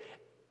culture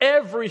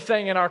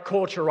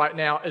right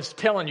now is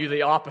telling you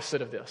the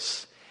opposite of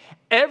this.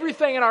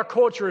 Everything in our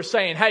culture is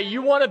saying, hey,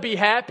 you want to be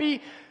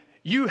happy?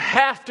 You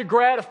have to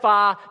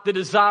gratify the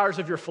desires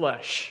of your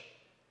flesh.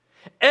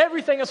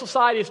 Everything in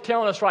society is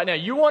telling us right now,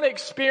 you want to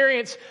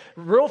experience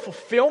real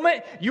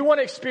fulfillment, you want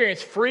to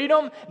experience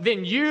freedom,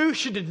 then you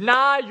should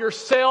deny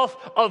yourself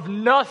of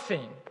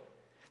nothing.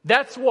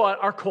 That's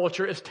what our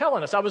culture is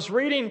telling us. I was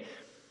reading,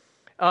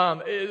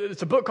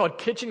 it's a book called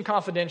Kitchen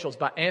Confidentials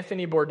by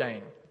Anthony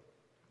Bourdain.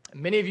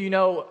 Many of you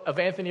know of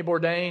Anthony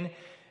Bourdain.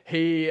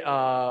 He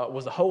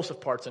was the host of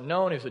Parts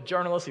Unknown. He was a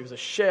journalist. He was a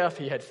chef.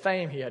 He had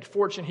fame. He had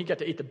fortune. He got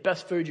to eat the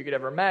best food you could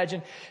ever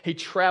imagine. He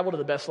traveled to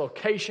the best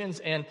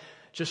locations. And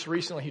just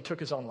recently, he took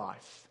his own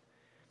life.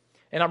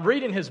 And I'm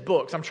reading his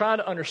books. I'm trying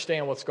to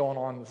understand what's going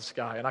on with this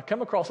guy. And I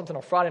come across something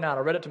on Friday night.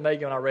 I read it to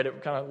Megan when I read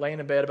it, kind of laying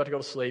in bed, about to go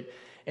to sleep.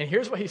 And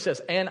here's what he says,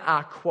 and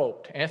I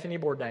quote Anthony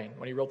Bourdain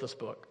when he wrote this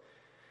book.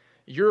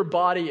 Your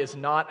body is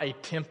not a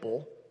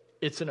temple.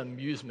 It's an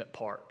amusement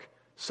park.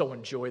 So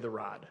enjoy the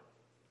ride.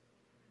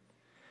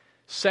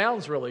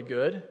 Sounds really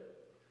good.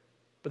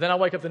 But then I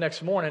wake up the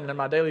next morning and in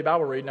my daily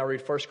Bible reading, I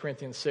read 1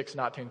 Corinthians 6,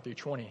 19 through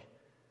 20.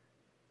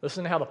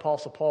 Listen to how the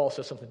Apostle Paul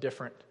says something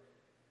different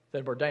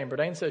than Bourdain.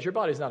 Bourdain says, your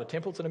body is not a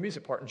temple, it's an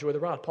amusement park. Enjoy the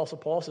ride. Apostle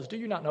Paul says, do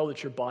you not know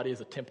that your body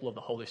is a temple of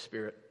the Holy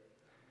Spirit?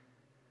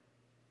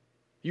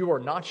 You are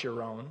not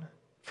your own,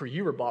 for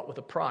you were bought with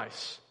a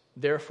price.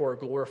 Therefore,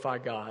 glorify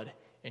God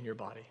in your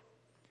body.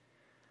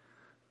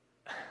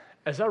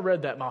 As I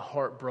read that, my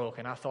heart broke,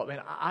 and I thought,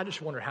 man, I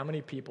just wonder how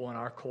many people in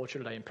our culture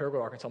today, in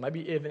Paragould, Arkansas,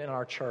 maybe even in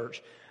our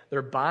church,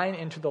 they're buying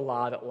into the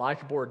lie that,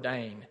 like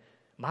Bourdain,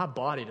 my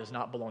body does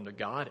not belong to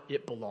God,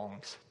 it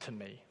belongs to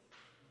me.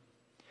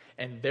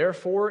 And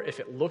therefore, if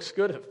it looks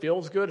good, if it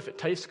feels good, if it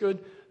tastes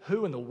good,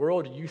 who in the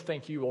world do you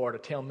think you are to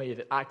tell me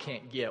that I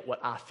can't get what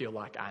I feel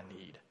like I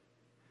need?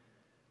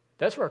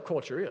 That's where our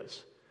culture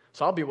is.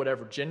 So I'll be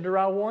whatever gender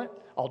I want.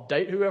 I'll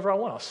date whoever I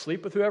want. I'll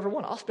sleep with whoever I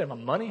want. I'll spend my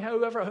money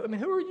however. I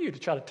mean, who are you to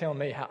try to tell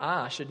me how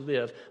I should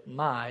live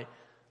my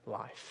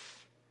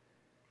life?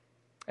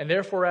 And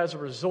therefore, as a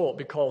result,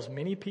 because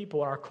many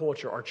people in our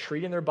culture are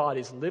treating their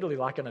bodies literally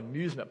like an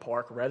amusement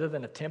park rather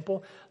than a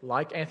temple,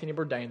 like Anthony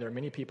Bourdain, there are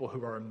many people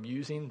who are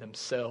amusing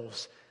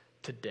themselves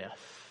to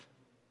death.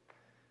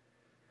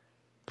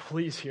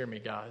 Please hear me,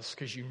 guys,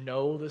 because you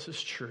know this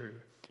is true.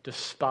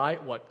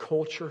 Despite what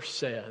culture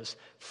says,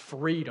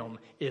 freedom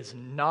is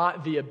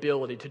not the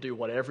ability to do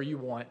whatever you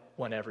want,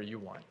 whenever you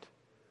want.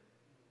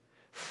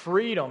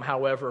 Freedom,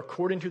 however,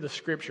 according to the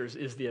Scriptures,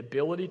 is the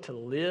ability to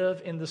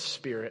live in the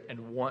Spirit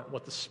and want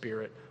what the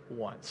Spirit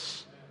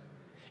wants.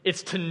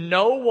 It's to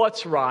know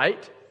what's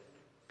right,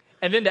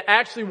 and then to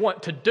actually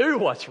want to do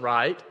what's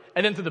right,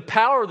 and then through the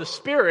power of the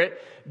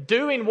Spirit,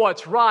 doing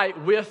what's right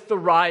with the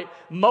right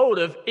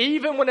motive,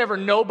 even whenever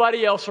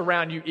nobody else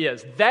around you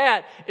is.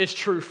 That is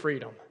true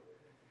freedom.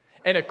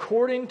 And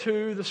according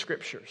to the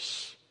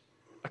Scriptures,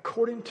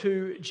 according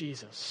to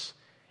Jesus,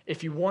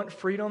 if you want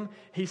freedom,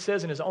 he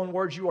says in his own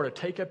words, you are to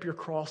take up your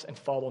cross and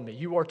follow me.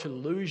 You are to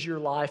lose your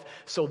life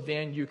so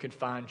then you can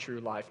find true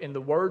life. In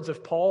the words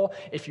of Paul,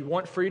 if you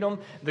want freedom,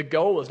 the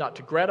goal is not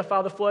to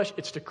gratify the flesh,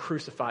 it's to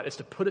crucify it. It's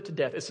to put it to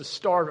death. It's to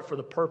starve it for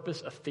the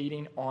purpose of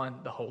feeding on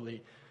the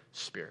Holy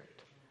Spirit.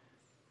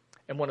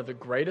 And one of the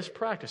greatest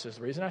practices,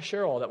 the reason I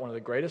share all that, one of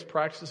the greatest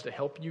practices to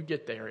help you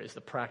get there is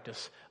the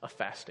practice of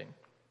fasting.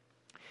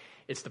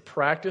 It's the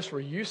practice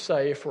where you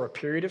say for a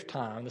period of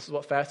time, this is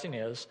what fasting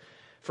is,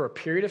 for a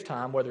period of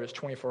time, whether it's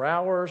 24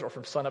 hours or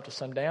from sunup to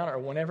sundown or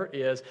whenever it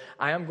is,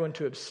 I am going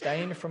to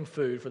abstain from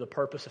food for the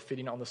purpose of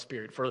feeding on the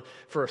Spirit.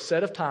 For a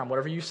set of time,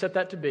 whatever you set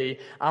that to be,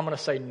 I'm going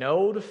to say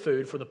no to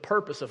food for the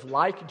purpose of,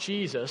 like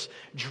Jesus,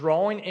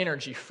 drawing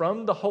energy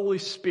from the Holy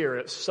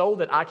Spirit so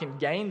that I can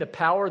gain the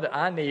power that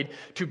I need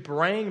to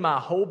bring my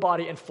whole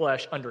body and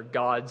flesh under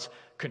God's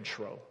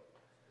control.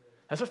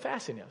 That's what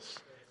fasting is.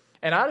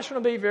 And I just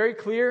want to be very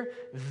clear,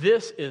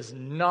 this is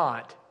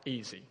not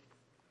easy.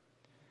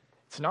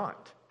 It's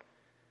not.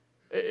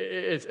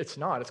 It's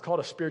not. It's called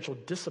a spiritual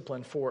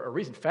discipline for a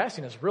reason.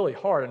 Fasting is really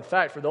hard. In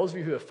fact, for those of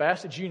you who have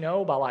fasted, you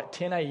know by like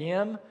 10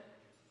 a.m.,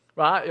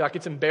 right? Like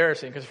it's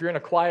embarrassing because if you're in a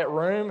quiet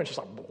room, it's just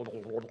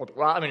like,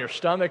 I mean, your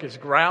stomach is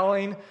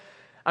growling.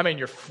 I mean,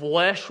 your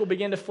flesh will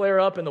begin to flare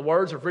up. In the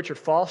words of Richard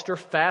Foster,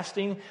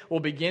 fasting will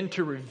begin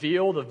to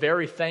reveal the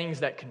very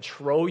things that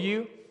control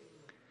you.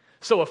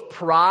 So if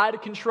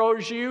pride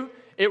controls you,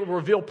 it will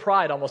reveal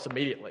pride almost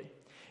immediately.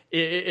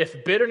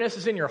 If bitterness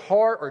is in your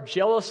heart, or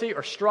jealousy,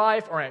 or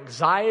strife, or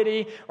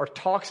anxiety, or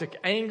toxic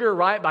anger,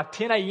 right? By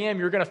 10 a.m.,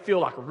 you're going to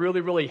feel like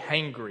really, really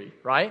hangry,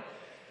 right?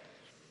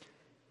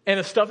 And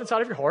the stuff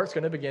inside of your heart is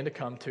going to begin to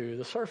come to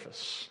the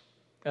surface.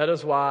 That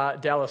is why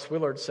Dallas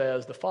Willard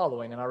says the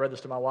following, and I read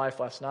this to my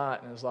wife last night,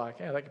 and it was like,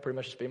 yeah, that could pretty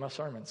much just be my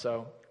sermon.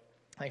 So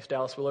thanks,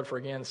 Dallas Willard, for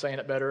again saying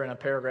it better in a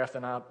paragraph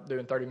than I do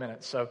in 30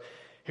 minutes. So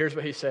here's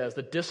what he says.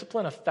 The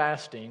discipline of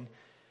fasting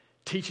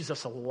teaches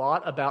us a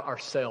lot about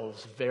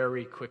ourselves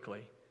very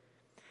quickly.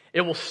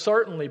 It will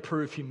certainly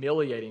prove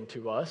humiliating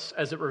to us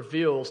as it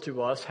reveals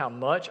to us how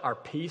much our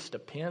peace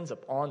depends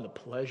upon the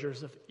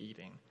pleasures of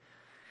eating.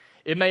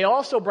 It may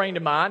also bring to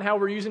mind how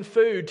we're using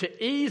food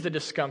to ease the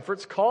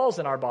discomforts caused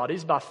in our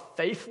bodies by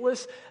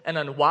faithless and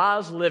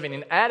unwise living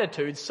and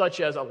attitudes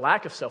such as a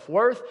lack of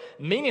self-worth,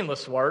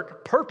 meaningless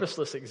work,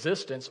 purposeless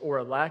existence, or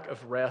a lack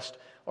of rest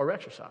or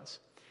exercise.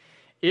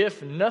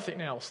 If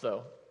nothing else,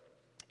 though,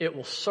 it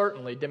will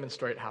certainly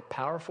demonstrate how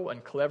powerful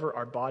and clever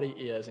our body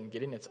is in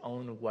getting its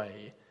own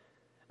way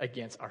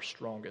against our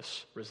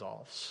strongest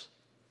resolves.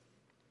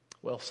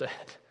 Well said.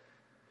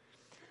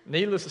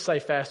 Needless to say,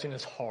 fasting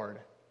is hard.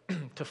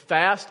 To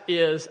fast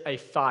is a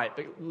fight.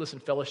 But listen,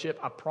 fellowship,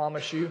 I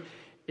promise you,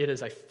 it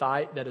is a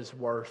fight that is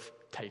worth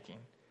taking.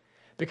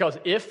 Because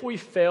if we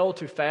fail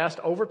to fast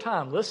over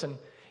time, listen,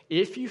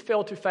 if you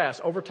fail to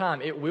fast over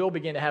time, it will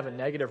begin to have a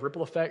negative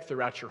ripple effect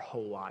throughout your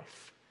whole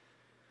life.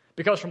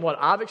 Because from what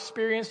I've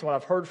experienced, what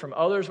I've heard from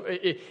others,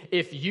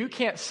 if you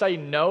can't say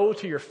no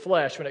to your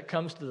flesh when it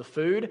comes to the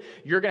food,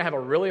 you're going to have a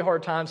really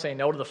hard time saying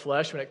no to the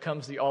flesh when it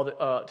comes to all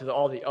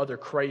the other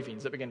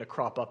cravings that begin to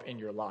crop up in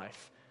your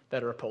life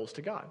that are opposed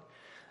to God.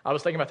 I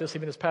was thinking about this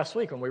even this past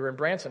week when we were in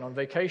Branson on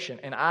vacation,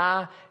 and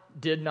I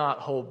did not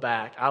hold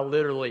back. I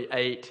literally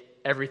ate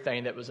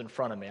everything that was in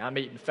front of me. I'm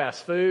eating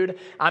fast food.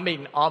 I'm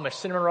eating Amish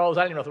cinnamon rolls.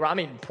 I didn't even know I'm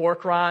eating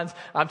pork rinds.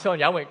 I'm telling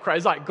you, I went crazy.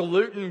 It's like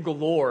gluten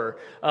galore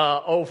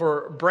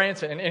over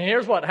Branson. And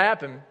here's what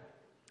happened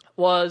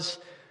was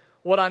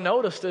what I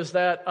noticed is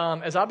that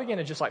as I began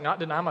to just like not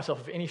deny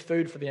myself of any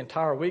food for the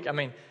entire week, I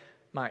mean,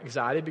 my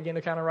anxiety began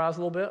to kind of rise a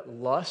little bit.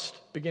 Lust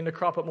began to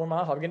crop up more in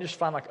my life. I began to just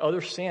find like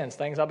other sins,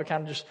 things I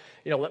began to just,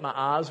 let my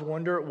eyes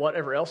wander,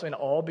 whatever else, and it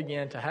all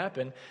began to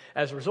happen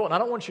as a result. And I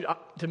don't want you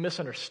to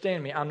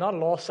misunderstand me. I'm not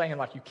at all saying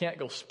like you can't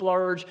go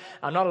splurge.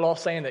 I'm not at all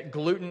saying that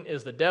gluten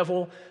is the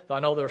devil. I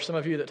know there are some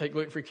of you that take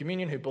gluten-free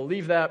communion who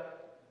believe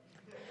that.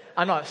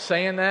 I'm not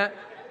saying that.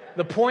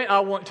 The point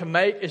I want to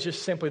make is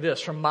just simply this.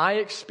 From my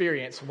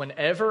experience,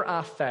 whenever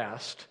I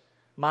fast,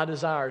 my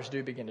desires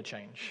do begin to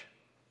change.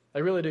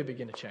 They really do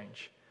begin to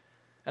change.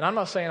 And I'm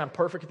not saying I'm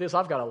perfect at this.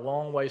 I've got a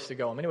long ways to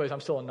go. In many ways, I'm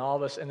still a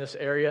novice in this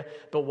area.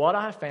 But what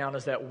I found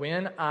is that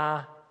when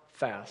I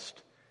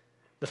fast,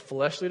 the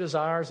fleshly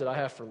desires that I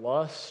have for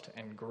lust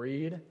and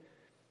greed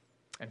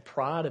and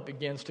pride, it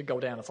begins to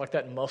go down. It's like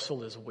that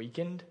muscle is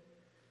weakened.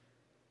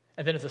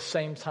 And then at the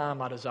same time,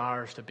 my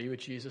desires to be with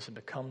Jesus and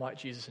become like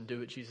Jesus and do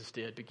what Jesus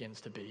did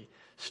begins to be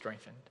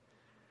strengthened.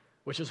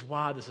 Which is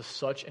why this is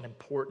such an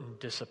important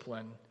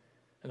discipline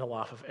in the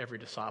life of every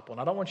disciple. And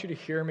I don't want you to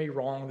hear me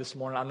wrong this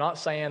morning. I'm not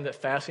saying that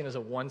fasting is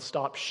a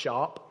one-stop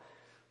shop,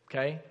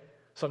 okay?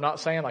 So I'm not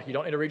saying like you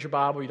don't need to read your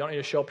Bible, you don't need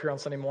to show up here on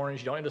Sunday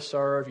mornings, you don't need to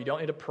serve, you don't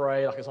need to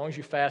pray. Like as long as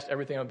you fast,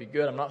 everything will be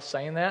good. I'm not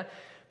saying that.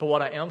 But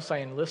what I am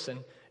saying, listen,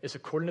 is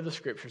according to the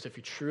Scriptures, if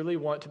you truly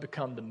want to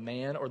become the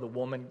man or the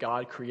woman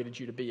God created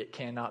you to be, it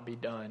cannot be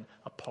done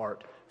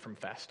apart from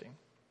fasting.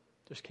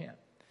 Just can't.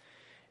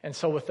 And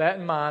so with that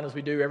in mind, as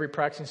we do every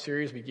practicing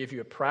series, we give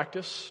you a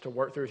practice to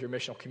work through with your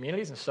missional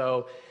communities. And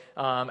so,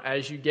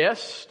 as you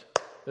guessed,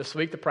 this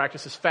week the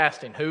practice is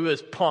fasting. Who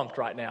is pumped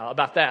right now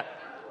about that?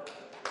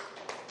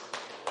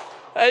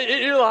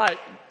 You're like,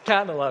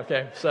 kind of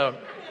okay.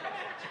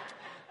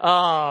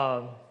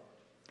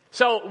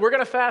 So we're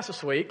going to fast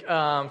this week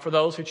for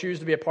those who choose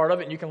to be a part of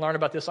it. And you can learn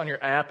about this on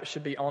your app. It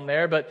should be on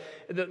there. But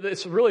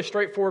it's a really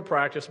straightforward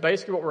practice.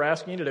 Basically, what we're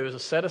asking you to do is to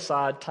set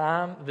aside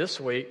time this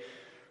week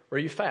where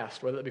you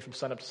fast, whether it be from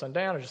sun up to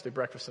sundown or just do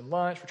breakfast and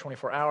lunch for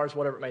 24 hours,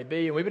 whatever it may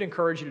be. And we would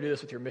encourage you to do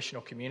this with your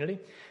missional community.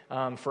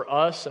 For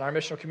us in our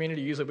missional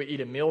community, usually we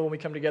eat a meal when we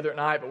come together at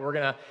night, but we're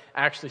going to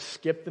actually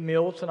skip the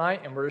meal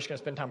tonight, and we're just going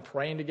to spend time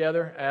praying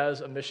together as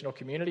a missional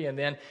community. And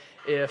then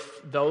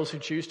if those who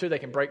choose to, they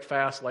can break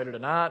fast later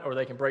tonight, or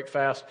they can break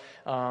fast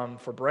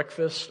for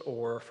breakfast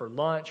or for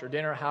lunch or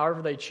dinner,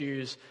 however they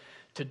choose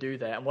to do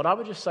that. And what I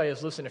would just say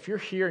is, listen, if you're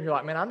here and you're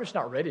like, man, I'm just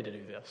not ready to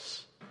do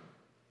this.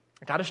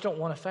 Like, I just don't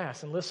want to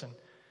fast. And listen,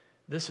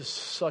 this is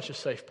such a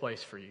safe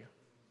place for you.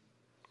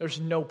 There's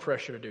no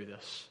pressure to do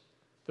this.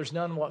 There's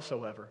none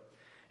whatsoever.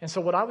 And so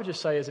what I would just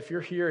say is, if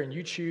you're here and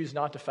you choose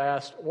not to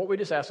fast, what we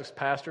just ask as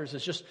pastors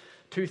is just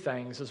two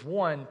things. Is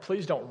one,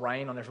 please don't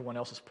rain on everyone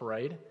else's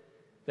parade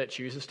that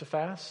chooses to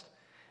fast.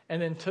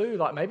 And then two,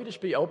 like, maybe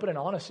just be open and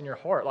honest in your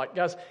heart. Like,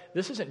 guys,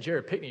 this isn't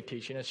Jared Pickney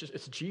teaching.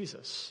 It's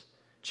Jesus.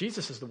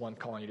 Jesus is the one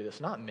calling you to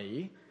this, not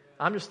me.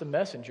 I'm just the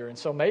messenger. And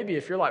so maybe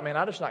if you're like, man,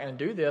 I'm just not going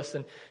to do this,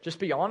 then just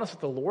be honest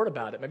with the Lord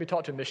about it. Maybe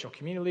talk to a missional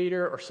community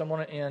leader or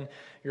someone in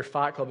your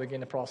fight club, begin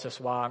to process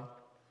why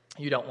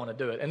you don't want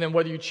to do it. And then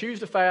whether you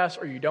choose to fast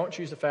or you don't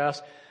choose to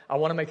fast, I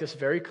want to make this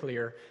very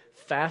clear.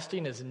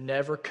 Fasting is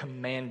never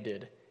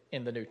commanded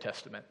in the New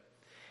Testament.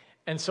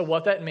 And so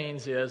what that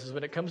means is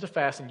when it comes to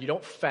fasting, you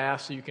don't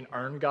fast so you can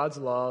earn God's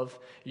love.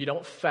 You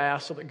don't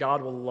fast so that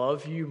God will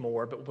love you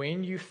more. But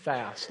when you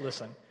fast,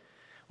 listen,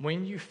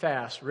 when you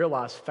fast,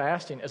 realize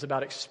fasting is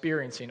about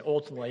experiencing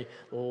ultimately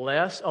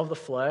less of the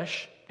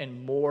flesh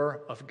and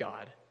more of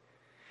God.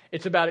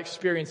 It's about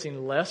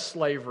experiencing less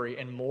slavery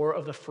and more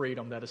of the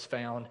freedom that is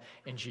found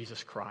in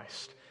Jesus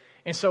Christ.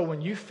 And so when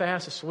you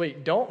fast this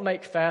week, don't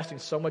make fasting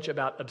so much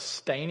about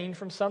abstaining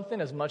from something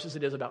as much as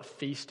it is about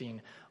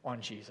feasting on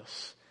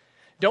Jesus.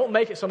 Don't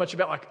make it so much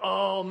about like,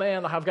 oh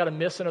man, I've got to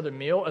miss another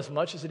meal, as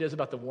much as it is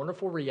about the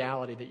wonderful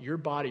reality that your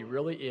body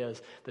really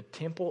is the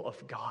temple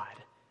of God.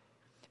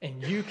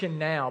 And you can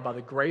now, by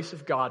the grace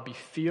of God, be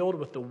filled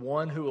with the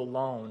one who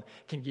alone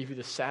can give you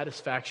the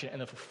satisfaction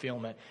and the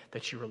fulfillment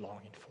that you are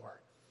longing for.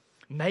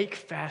 Make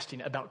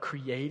fasting about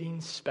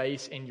creating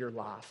space in your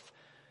life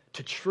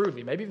to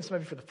truly, maybe even some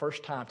of you for the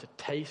first time, to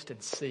taste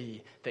and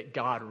see that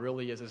God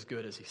really is as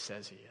good as he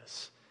says he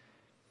is.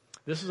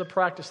 This is a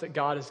practice that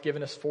God has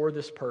given us for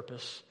this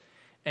purpose.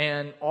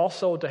 And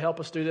also to help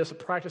us do this, a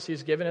practice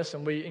he's given us,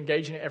 and we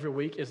engage in it every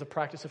week, is the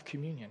practice of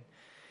communion.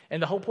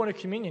 And the whole point of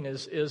communion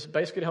is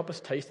basically to help us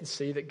taste and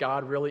see that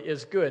God really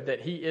is good, that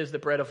he is the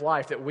bread of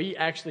life, that we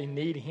actually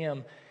need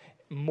him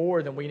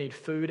more than we need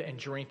food and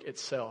drink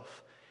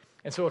itself.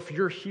 And so if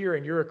you're here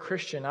and you're a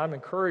Christian, I'd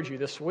encourage you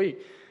this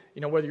week,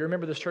 whether you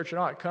remember this church or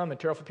not, come and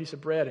tear off a piece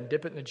of bread and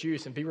dip it in the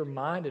juice and be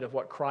reminded of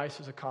what Christ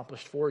has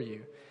accomplished for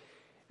you.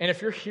 And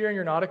if you're here and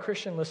you're not a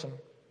Christian, listen,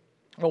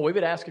 what we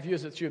would ask of you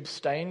is that you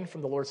abstain from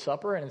the Lord's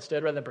Supper, and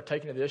instead, rather than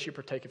partaking of this, you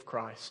partake of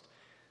Christ.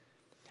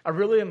 I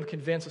really am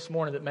convinced this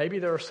morning that maybe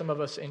there are some of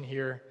us in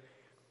here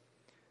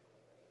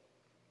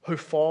who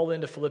fall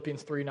into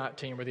Philippians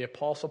 3:19, where the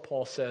Apostle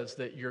Paul says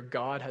that your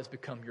God has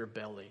become your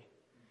belly.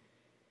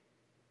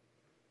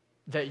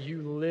 That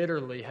you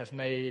literally have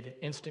made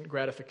instant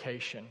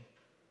gratification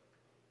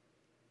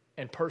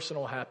and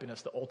personal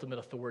happiness the ultimate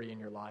authority in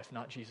your life,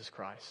 not Jesus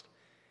Christ.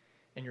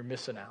 And you're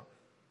missing out.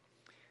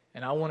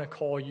 And I want to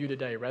call you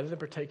today, rather than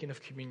partaking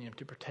of communion,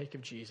 to partake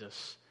of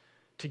Jesus,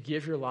 to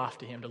give your life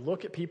to him, to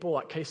look at people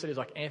like case studies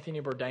like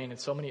Anthony Bourdain and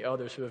so many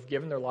others who have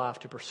given their life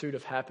to pursuit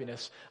of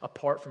happiness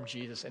apart from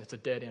Jesus, and it's a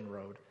dead-end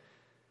road.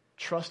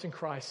 Trust in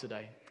Christ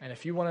today. And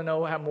if you want to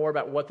know more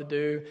about what to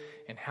do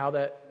and how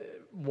that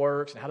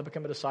works and how to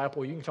become a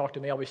disciple, you can talk to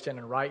me. I'll be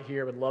standing right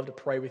here. I would love to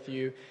pray with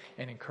you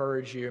and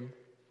encourage you.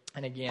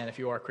 And again, if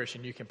you are a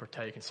Christian, you can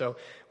partake. And so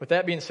with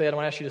that being said, I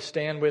want to ask you to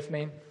stand with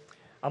me.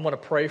 I'm going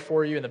to pray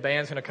for you, and the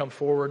band's going to come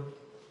forward.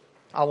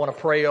 I want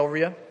to pray over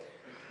you,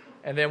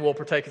 and then we'll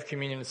partake of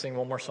communion and sing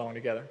one more song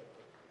together.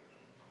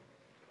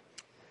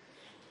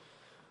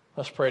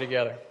 Let's pray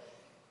together.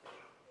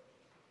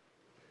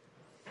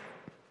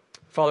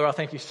 Father, I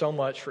thank you so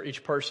much for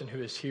each person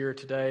who is here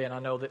today, and I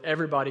know that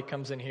everybody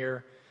comes in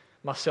here,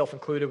 myself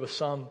included, with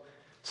some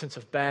sense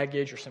of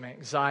baggage or some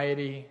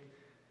anxiety,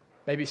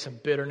 maybe some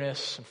bitterness,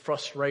 some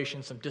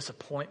frustration, some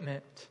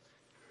disappointment.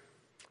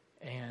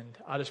 And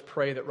I just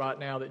pray that right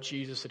now that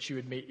Jesus, that you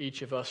would meet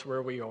each of us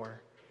where we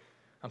are.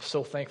 I'm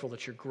so thankful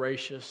that you're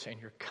gracious and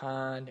you're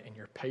kind and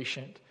you're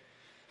patient.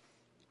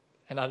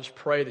 And I just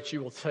pray that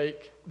you will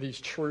take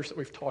these truths that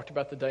we've talked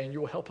about today and you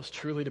will help us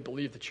truly to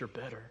believe that you're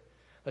better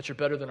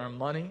than our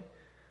money,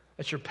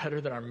 that you're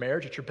better than our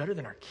marriage, that you're better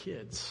than our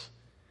kids,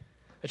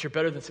 that you're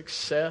better than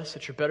success,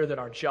 that you're better than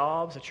our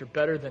jobs, that you're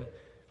better than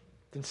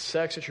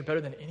sex, that you're better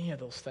than any of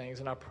those things.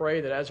 And I pray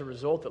that as a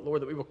result, that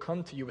Lord, that we will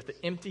come to you with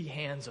the empty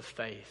hands of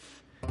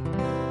faith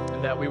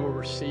and that we will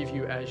receive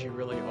you as you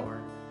really are.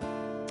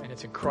 And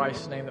it's in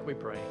Christ's name that we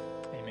pray.